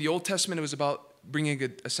 See, in the Old Testament, it was about bringing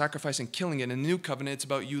a sacrifice and killing it. In the New Covenant, it's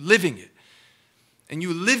about you living it. And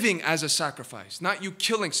you living as a sacrifice, not you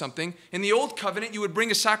killing something. In the Old Covenant, you would bring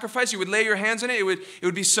a sacrifice, you would lay your hands on it, it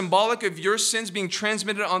would be symbolic of your sins being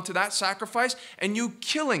transmitted onto that sacrifice, and you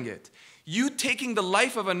killing it. You taking the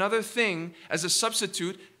life of another thing as a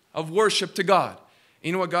substitute of worship to God. And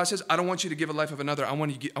you know what God says? I don't want you to give a life of another. I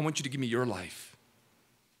want you to give me your life.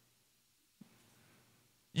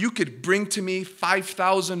 You could bring to me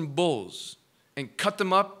 5,000 bulls and cut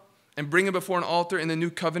them up and bring them before an altar in the New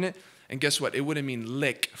Covenant. And guess what? It wouldn't mean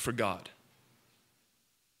lick for God.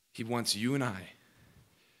 He wants you and I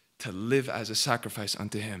to live as a sacrifice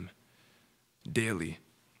unto him daily.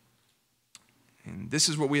 And this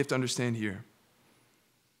is what we have to understand here.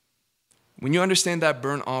 When you understand that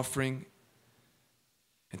burnt offering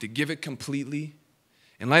and to give it completely,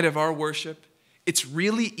 in light of our worship, it's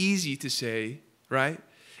really easy to say, right?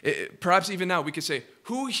 Perhaps even now we could say,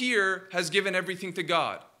 who here has given everything to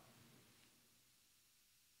God?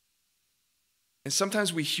 And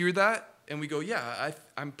sometimes we hear that and we go, yeah,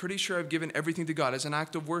 I'm pretty sure I've given everything to God as an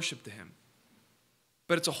act of worship to him.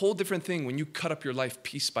 But it's a whole different thing when you cut up your life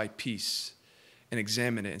piece by piece and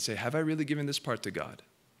examine it and say, have I really given this part to God?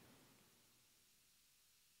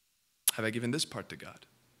 Have I given this part to God?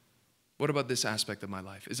 What about this aspect of my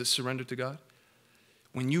life? Is it surrendered to God?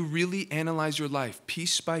 When you really analyze your life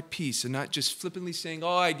piece by piece and not just flippantly saying,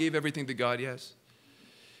 oh, I gave everything to God, yes.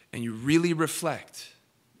 And you really reflect,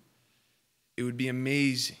 it would be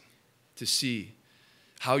amazing to see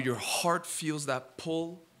how your heart feels that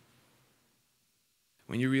pull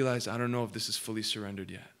when you realize, I don't know if this is fully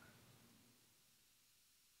surrendered yet.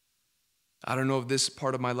 I don't know if this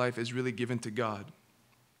part of my life is really given to God.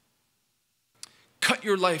 Cut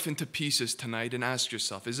your life into pieces tonight and ask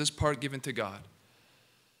yourself, is this part given to God?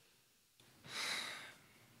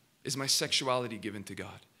 Is my sexuality given to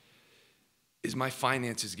God? Is my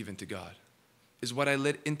finances given to God? Is what I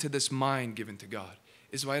let into this mind given to God?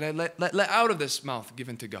 Is what I let out of this mouth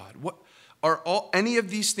given to God? What are any of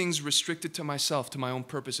these things restricted to myself, to my own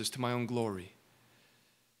purposes, to my own glory?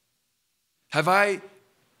 Have I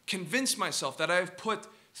convinced myself that I have put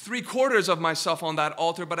 3/4 of myself on that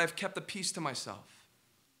altar, but I've kept a piece to myself?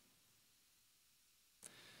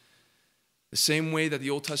 The same way that the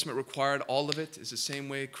Old Testament required all of it is the same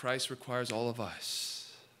way Christ requires all of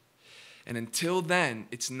us. And until then,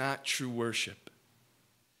 it's not true worship.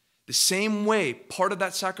 The same way part of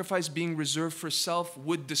that sacrifice being reserved for self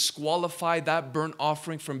would disqualify that burnt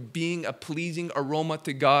offering from being a pleasing aroma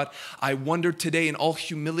to God. I wonder today, in all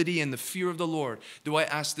humility and the fear of the Lord, do I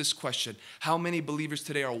ask this question: how many believers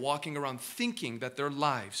today are walking around thinking that their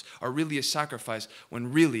lives are really a sacrifice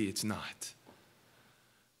when really it's not?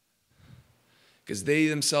 Because they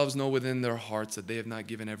themselves know within their hearts that they have not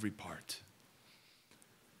given every part.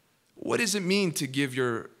 What does it mean to give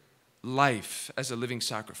your life as a living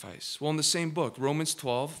sacrifice? Well, in the same book, Romans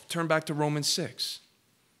 12, turn back to Romans 6.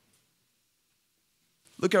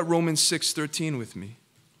 Look at Romans 6:13 with me.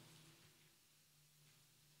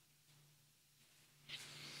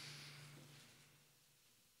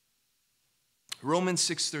 Romans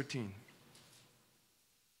 6:13.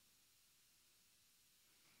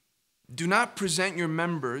 Do not present your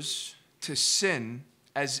members to sin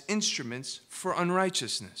as instruments for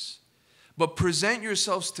unrighteousness, but present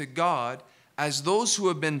yourselves to God as those who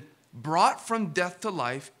have been brought from death to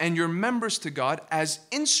life, and your members to God as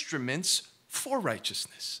instruments for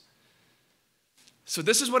righteousness. So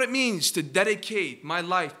this is what it means to dedicate my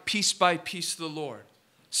life piece by piece to the Lord.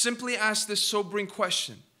 Simply ask this sobering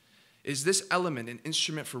question: is this element an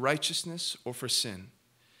instrument for righteousness or for sin?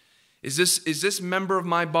 Is this member of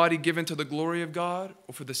my body given to the glory of God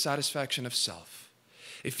or for the satisfaction of self?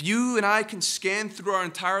 If you and I can scan through our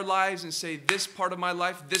entire lives and say, this part of my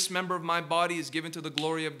life, this member of my body is given to the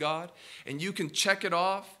glory of God, and you can check it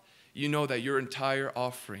off, you know that your entire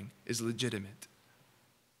offering is legitimate.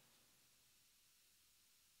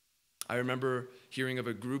 I remember hearing of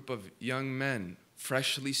a group of young men,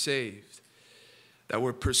 freshly saved, that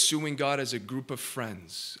were pursuing God as a group of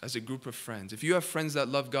friends, If you have friends that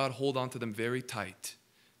love God, hold on to them very tight.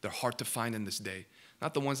 They're hard to find in this day.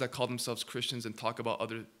 Not the ones that call themselves Christians and talk about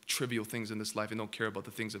other trivial things in this life and don't care about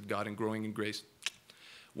the things of God and growing in grace.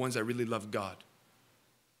 Ones that really love God.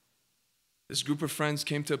 This group of friends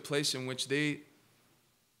came to a place in which they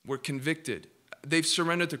were convicted. They've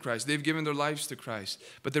surrendered to Christ. They've given their lives to Christ.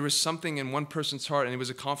 But there was something in one person's heart, and it was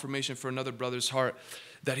a confirmation for another brother's heart,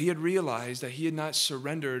 that he had realized that he had not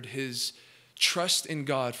surrendered his trust in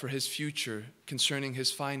God for his future concerning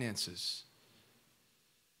his finances.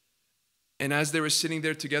 And as they were sitting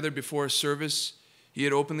there together before a service, he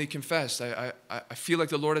had openly confessed, I feel like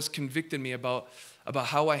the Lord has convicted me about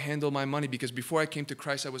how I handle my money, because before I came to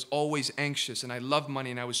Christ, I was always anxious and I loved money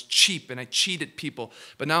and I was cheap and I cheated people.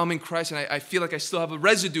 But now I'm in Christ and I feel like I still have a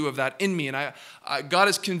residue of that in me, and God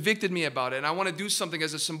has convicted me about it, and I want to do something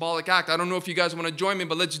as a symbolic act. I don't know if you guys want to join me,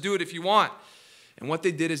 but let's do it if you want. And what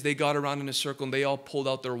they did is they got around in a circle and they all pulled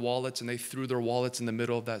out their wallets and they threw their wallets in the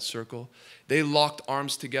middle of that circle. They locked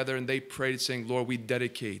arms together and they prayed, saying, Lord, we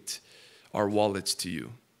dedicate our wallets to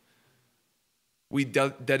you. We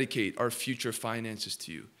dedicate our future finances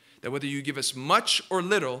to you. That whether you give us much or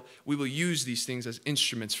little, we will use these things as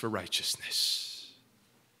instruments for righteousness.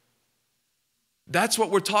 That's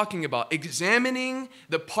what we're talking about. Examining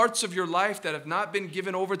the parts of your life that have not been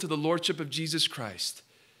given over to the Lordship of Jesus Christ.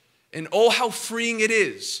 And oh, how freeing it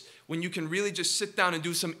is when you can really just sit down and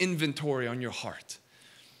do some inventory on your heart.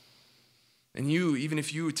 And you, even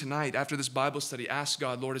if you tonight, after this Bible study, ask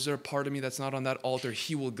God, Lord, is there a part of me that's not on that altar?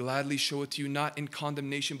 He will gladly show it to you, not in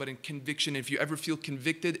condemnation, but in conviction. If you ever feel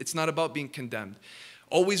convicted, it's not about being condemned.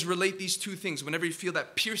 Always relate these two things. Whenever you feel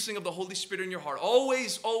that piercing of the Holy Spirit in your heart,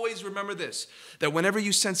 always remember this, that whenever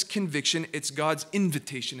you sense conviction, it's God's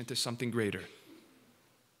invitation into something greater.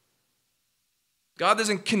 God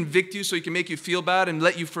doesn't convict you so he can make you feel bad and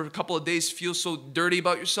let you for a couple of days feel so dirty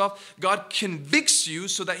about yourself. God convicts you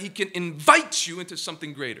so that he can invite you into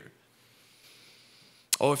something greater.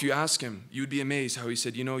 Oh, if you ask him, you'd be amazed how he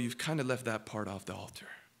said, you know, you've kind of left that part off the altar.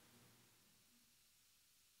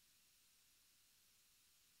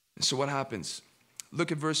 And so what happens?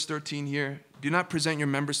 Look at verse 13 here. Do not present your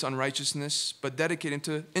members to unrighteousness, but dedicate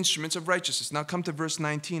into instruments of righteousness. Now come to verse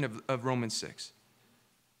 19 of Romans 6.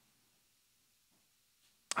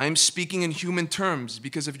 I am speaking in human terms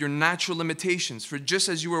because of your natural limitations. For just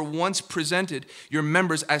as you were once presented your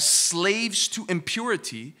members as slaves to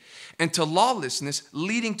impurity and to lawlessness,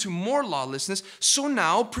 leading to more lawlessness, so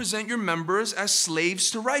now present your members as slaves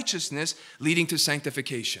to righteousness, leading to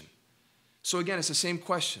sanctification. So again, it's the same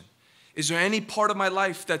question. Is there any part of my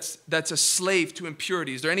life that's a slave to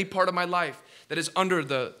impurity? Is there any part of my life that is under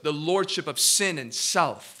the lordship of sin and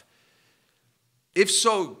self? If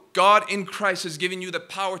so, God in Christ has given you the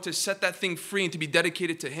power to set that thing free and to be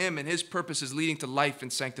dedicated to him, and his purpose is leading to life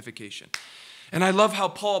and sanctification. And I love how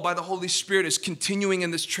Paul, by the Holy Spirit, is continuing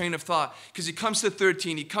in this train of thought, because he comes to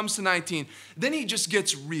 13, he comes to 19, then he just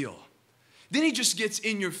gets real. Then he just gets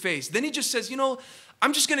in your face. Then he just says, you know,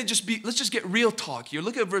 let's just get real talk here.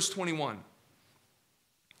 Look at verse 21.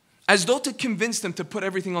 As though to convince them to put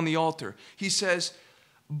everything on the altar, he says,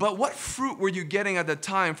 but what fruit were you getting at the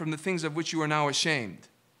time from the things of which you are now ashamed?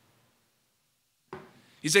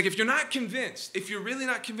 He's like, if you're not convinced, if you're really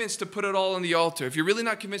not convinced to put it all on the altar, if you're really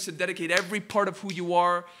not convinced to dedicate every part of who you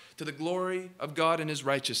are to the glory of God and his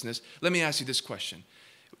righteousness, let me ask you this question.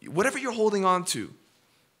 Whatever you're holding on to,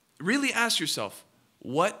 really ask yourself,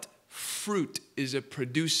 what fruit is it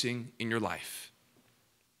producing in your life?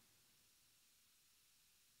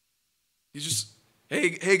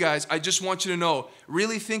 Hey guys, I just want you to know,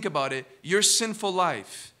 really think about it. Your sinful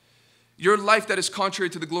life, your life that is contrary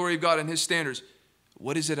to the glory of God and his standards,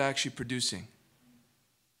 what is it actually producing?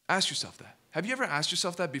 Ask yourself that. Have you ever asked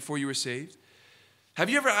yourself that before you were saved? Have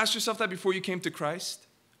you ever asked yourself that before you came to Christ?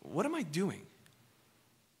 What am I doing?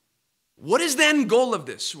 What is the end goal of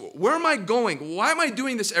this? Where am I going? Why am I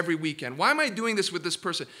doing this every weekend? Why am I doing this with this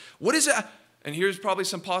person? What is it? And here's probably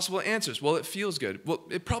some possible answers. Well, it feels good. Well,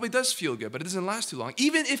 it probably does feel good, but it doesn't last too long.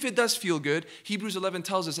 Even if it does feel good, Hebrews 11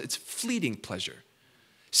 tells us it's fleeting pleasure.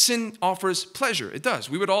 Sin offers pleasure. It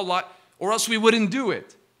does. We would all lie, or else we wouldn't do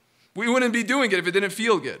it. We wouldn't be doing it if it didn't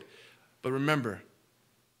feel good. But remember,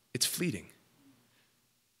 it's fleeting.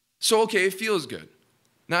 So, okay, it feels good.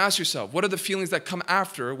 Now ask yourself, what are the feelings that come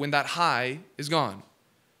after when that high is gone?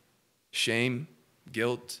 Shame,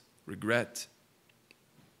 guilt, regret.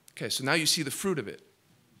 Okay, so now you see the fruit of it.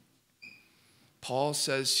 Paul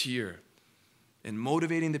says here, in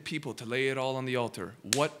motivating the people to lay it all on the altar,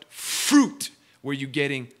 what fruit were you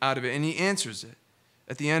getting out of it? And he answers it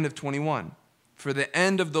at the end of 21. For the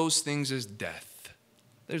end of those things is death.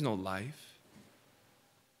 There's no life.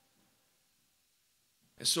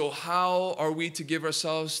 And so how are we to give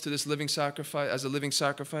ourselves to this living sacrifice, as a living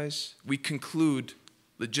sacrifice? We conclude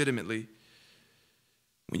legitimately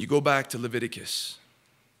when you go back to Leviticus.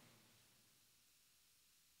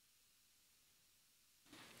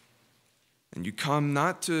 And you come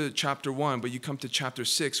not to chapter 1, but you come to chapter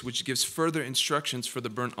 6, which gives further instructions for the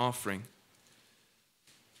burnt offering.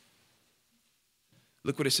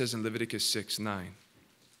 Look what it says in Leviticus 6:9.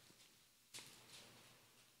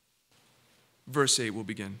 Verse 8 will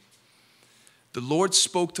begin. The Lord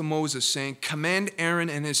spoke to Moses, saying, command Aaron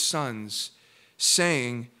and his sons,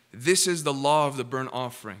 saying, this is the law of the burnt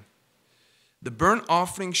offering. The burnt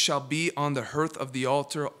offering shall be on the hearth of the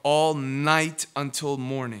altar all night until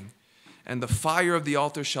morning, and the fire of the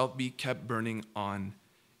altar shall be kept burning on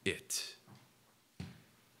it.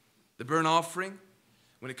 The burnt offering,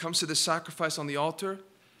 when it comes to the sacrifice on the altar,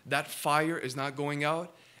 that fire is not going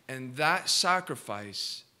out, and that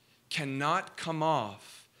sacrifice cannot come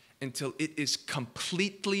off until it is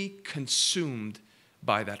completely consumed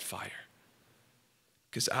by that fire.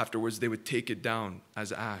 Because afterwards they would take it down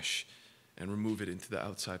as ash and remove it into the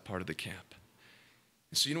outside part of the camp.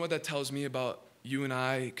 And so you know what that tells me about you and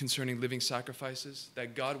I concerning living sacrifices?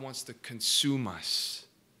 That God wants to consume us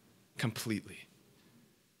completely.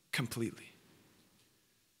 Completely.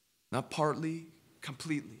 Not partly,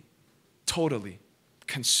 completely. Totally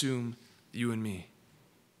consume you and me.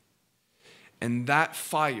 And that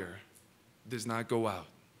fire does not go out.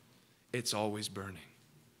 It's always burning.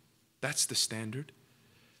 That's the standard.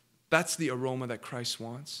 That's the aroma that Christ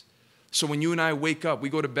wants. So when you and I wake up, we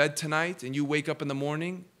go to bed tonight, and you wake up in the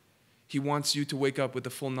morning, he wants you to wake up with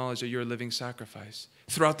the full knowledge that you're a living sacrifice.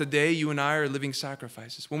 Throughout the day, you and I are living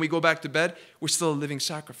sacrifices. When we go back to bed, we're still a living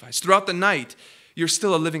sacrifice. Throughout the night, you're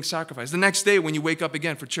still a living sacrifice. The next day, when you wake up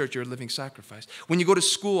again for church, you're a living sacrifice. When you go to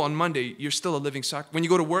school on Monday, you're still a living sacrifice. When you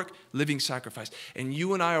go to work, living sacrifice. And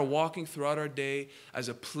you and I are walking throughout our day as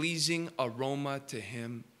a pleasing aroma to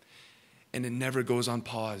him, and it never goes on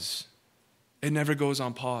pause. It never goes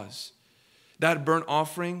on pause. That burnt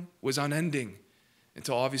offering was unending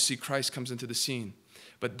until obviously Christ comes into the scene.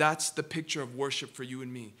 But that's the picture of worship for you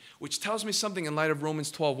and me, which tells me something in light of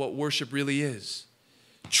Romans 12, what worship really is.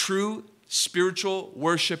 True spiritual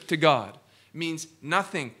worship to God means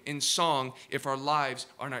nothing in song if our lives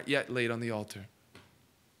are not yet laid on the altar.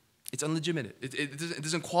 It's unlegitimate. It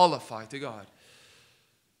doesn't qualify to God.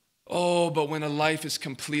 Oh, but when a life is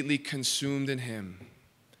completely consumed in him,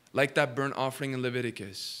 like that burnt offering in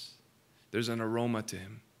Leviticus, there's an aroma to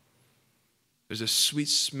him. There's a sweet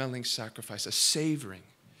smelling sacrifice, a savoring.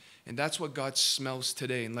 And that's what God smells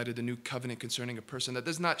today in light of the new covenant concerning a person that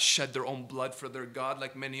does not shed their own blood for their God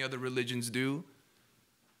like many other religions do.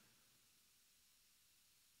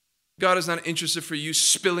 God is not interested for you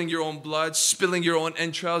spilling your own blood, spilling your own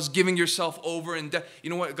entrails, giving yourself over in death. You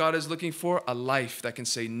know what God is looking for? A life that can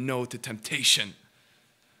say no to temptation.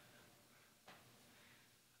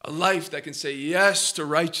 A life that can say yes to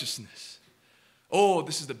righteousness. Oh,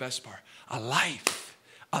 this is the best part. A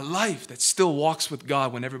life that still walks with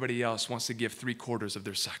God when everybody else wants to give 3/4 of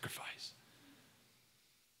their sacrifice.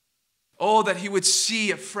 Oh, that he would see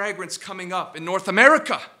a fragrance coming up in North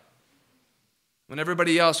America when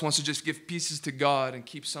everybody else wants to just give pieces to God and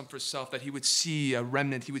keep some for self, that he would see a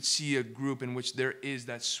remnant, he would see a group in which there is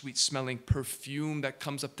that sweet smelling perfume that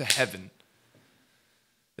comes up to heaven.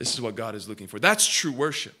 This is what God is looking for. That's true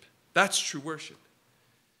worship. That's true worship.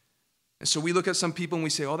 And so we look at some people and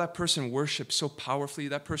we say, oh, that person worships so powerfully,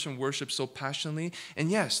 that person worships so passionately.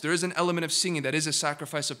 And yes, there is an element of singing that is a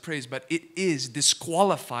sacrifice of praise, but it is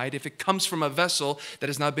disqualified if it comes from a vessel that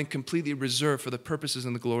has not been completely reserved for the purposes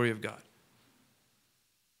and the glory of God.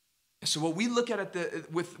 And so what we look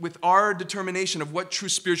at with our determination of what true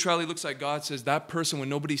spirituality looks like, God says that person, when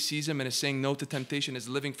nobody sees him and is saying no to temptation, is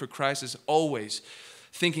living for Christ, is always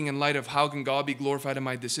thinking in light of how can God be glorified in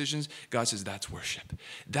my decisions. God says that's worship.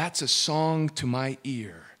 That's a song to my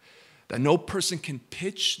ear that no person can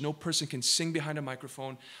pitch, no person can sing behind a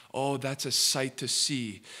microphone. Oh, that's a sight to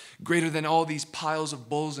see. Greater than all these piles of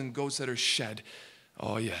bulls and goats that are shed.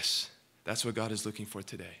 Oh yes, that's what God is looking for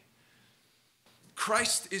today.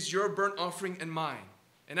 Christ is your burnt offering and mine.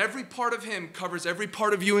 And every part of him covers every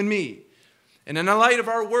part of you and me. And in the light of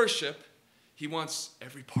our worship, he wants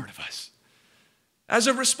every part of us as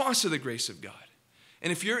a response to the grace of God.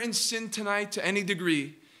 And if you're in sin tonight to any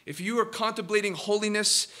degree, if you are contemplating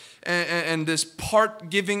holiness and this part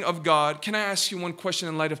giving of God, can I ask you one question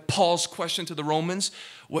in light of Paul's question to the Romans?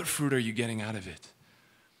 What fruit are you getting out of it?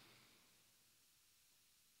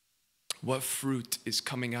 What fruit is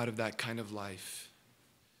coming out of that kind of life?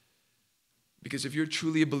 Because if you're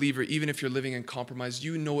truly a believer, even if you're living in compromise,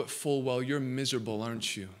 you know it full well. You're miserable,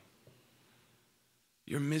 aren't you?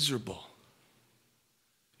 You're miserable.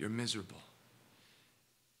 You're miserable.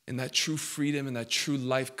 And that true freedom and that true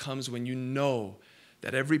life comes when you know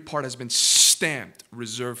that every part has been stamped,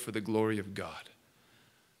 reserved for the glory of God.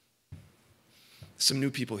 Some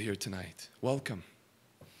new people here tonight. Welcome.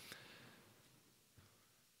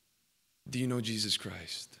 Do you know Jesus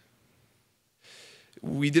Christ?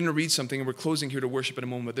 We didn't read something, and we're closing here to worship in a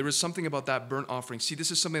moment, but there was something about that burnt offering. See, this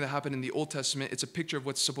is something that happened in the Old Testament. It's a picture of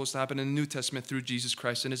what's supposed to happen in the New Testament through Jesus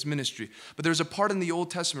Christ and his ministry. But there's a part in the Old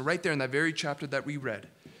Testament, right there in that very chapter that we read,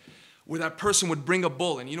 where that person would bring a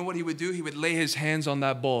bull, and you know what he would do? He would lay his hands on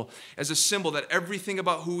that bull as a symbol that everything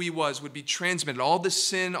about who he was would be transmitted. All the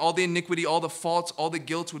sin, all the iniquity, all the faults, all the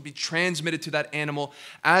guilt would be transmitted to that animal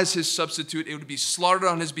as his substitute. It would be slaughtered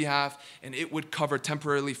on his behalf, and it would cover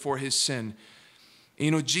temporarily for his sin. And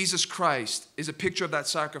you know, Jesus Christ is a picture of that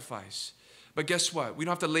sacrifice. But guess what? We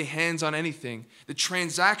don't have to lay hands on anything. The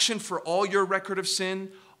transaction for all your record of sin,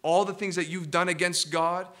 all the things that you've done against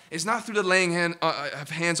God, is not through the laying of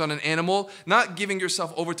hands on an animal, not giving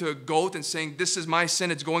yourself over to a goat and saying, this is my sin,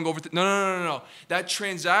 it's going over to... No. That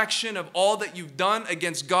transaction of all that you've done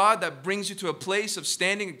against God that brings you to a place of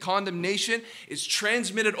standing in condemnation is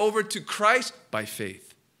transmitted over to Christ by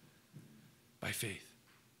faith. By faith.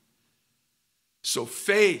 So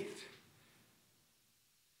faith,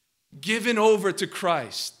 given over to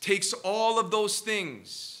Christ, takes all of those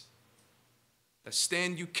things that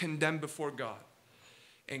stand you condemned before God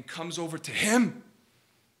and comes over to him,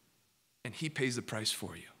 and he pays the price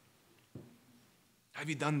for you. Have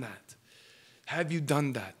you done that? Have you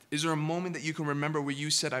done that? Is there a moment that you can remember where you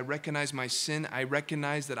said, I recognize my sin, I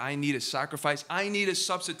recognize that I need a sacrifice, I need a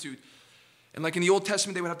substitute? And like in the Old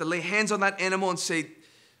Testament, they would have to lay hands on that animal and say,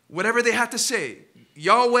 whatever they had to say,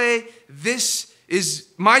 Yahweh, this is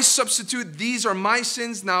my substitute, these are my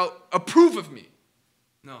sins, now approve of me.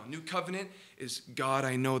 No, new covenant is, God,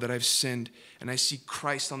 I know that I've sinned, and I see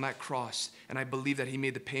Christ on that cross, and I believe that he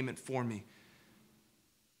made the payment for me.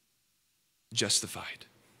 Justified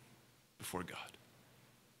before God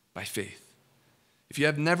by faith. If you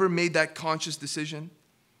have never made that conscious decision,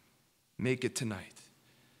 make it tonight.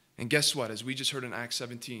 And guess what? As we just heard in Acts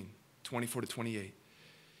 17, 24 to 28,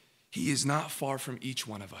 he is not far from each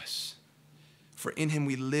one of us. For in him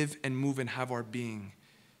we live and move and have our being.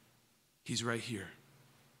 He's right here.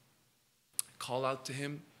 Call out to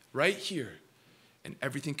him right here, and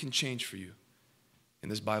everything can change for you in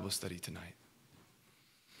this Bible study tonight.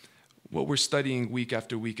 What we're studying week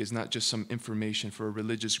after week is not just some information for a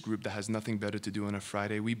religious group that has nothing better to do on a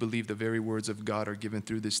Friday. We believe the very words of God are given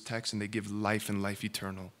through this text, and they give life and life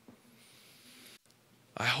eternal.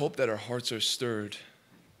 I hope that our hearts are stirred,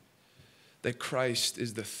 that Christ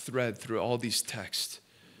is the thread through all these texts.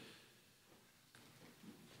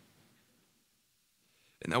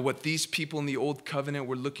 And that what these people in the Old Covenant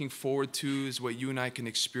were looking forward to is what you and I can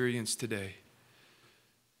experience today.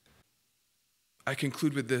 I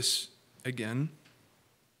conclude with this again.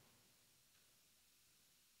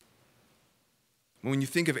 When you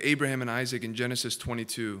think of Abraham and Isaac in Genesis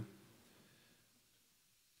 22,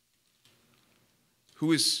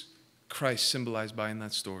 who is Christ symbolized by in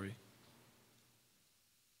that story?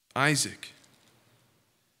 Isaac.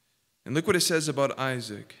 And look what it says about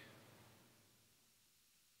Isaac.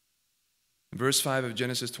 In verse 5 of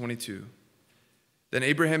Genesis 22. Then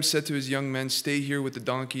Abraham said to his young men, stay here with the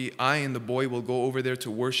donkey. I and the boy will go over there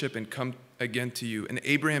to worship and come again to you. And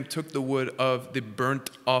Abraham took the wood of the burnt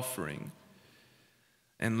offering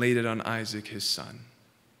and laid it on Isaac, his son.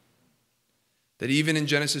 That even in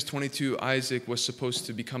Genesis 22, Isaac was supposed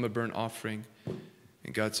to become a burnt offering.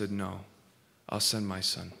 And God said, no, I'll send my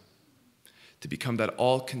son to become that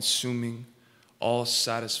all-consuming,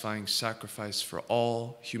 all-satisfying sacrifice for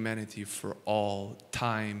all humanity, for all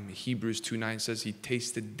time. Hebrews 2:9 says he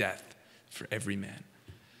tasted death for every man.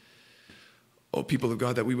 Oh, people of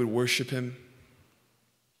God, that we would worship him.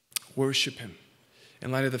 Worship him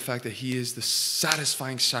in light of the fact that he is the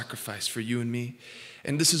satisfying sacrifice for you and me.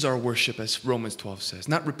 And this is our worship, as Romans 12 says.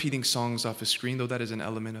 Not repeating songs off a screen, though that is an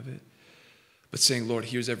element of it. But saying, Lord,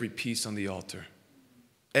 here's every piece on the altar.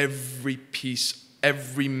 Every piece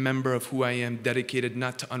every member of who I am dedicated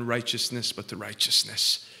not to unrighteousness, but to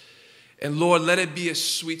righteousness. And Lord, let it be a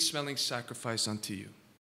sweet-smelling sacrifice unto you.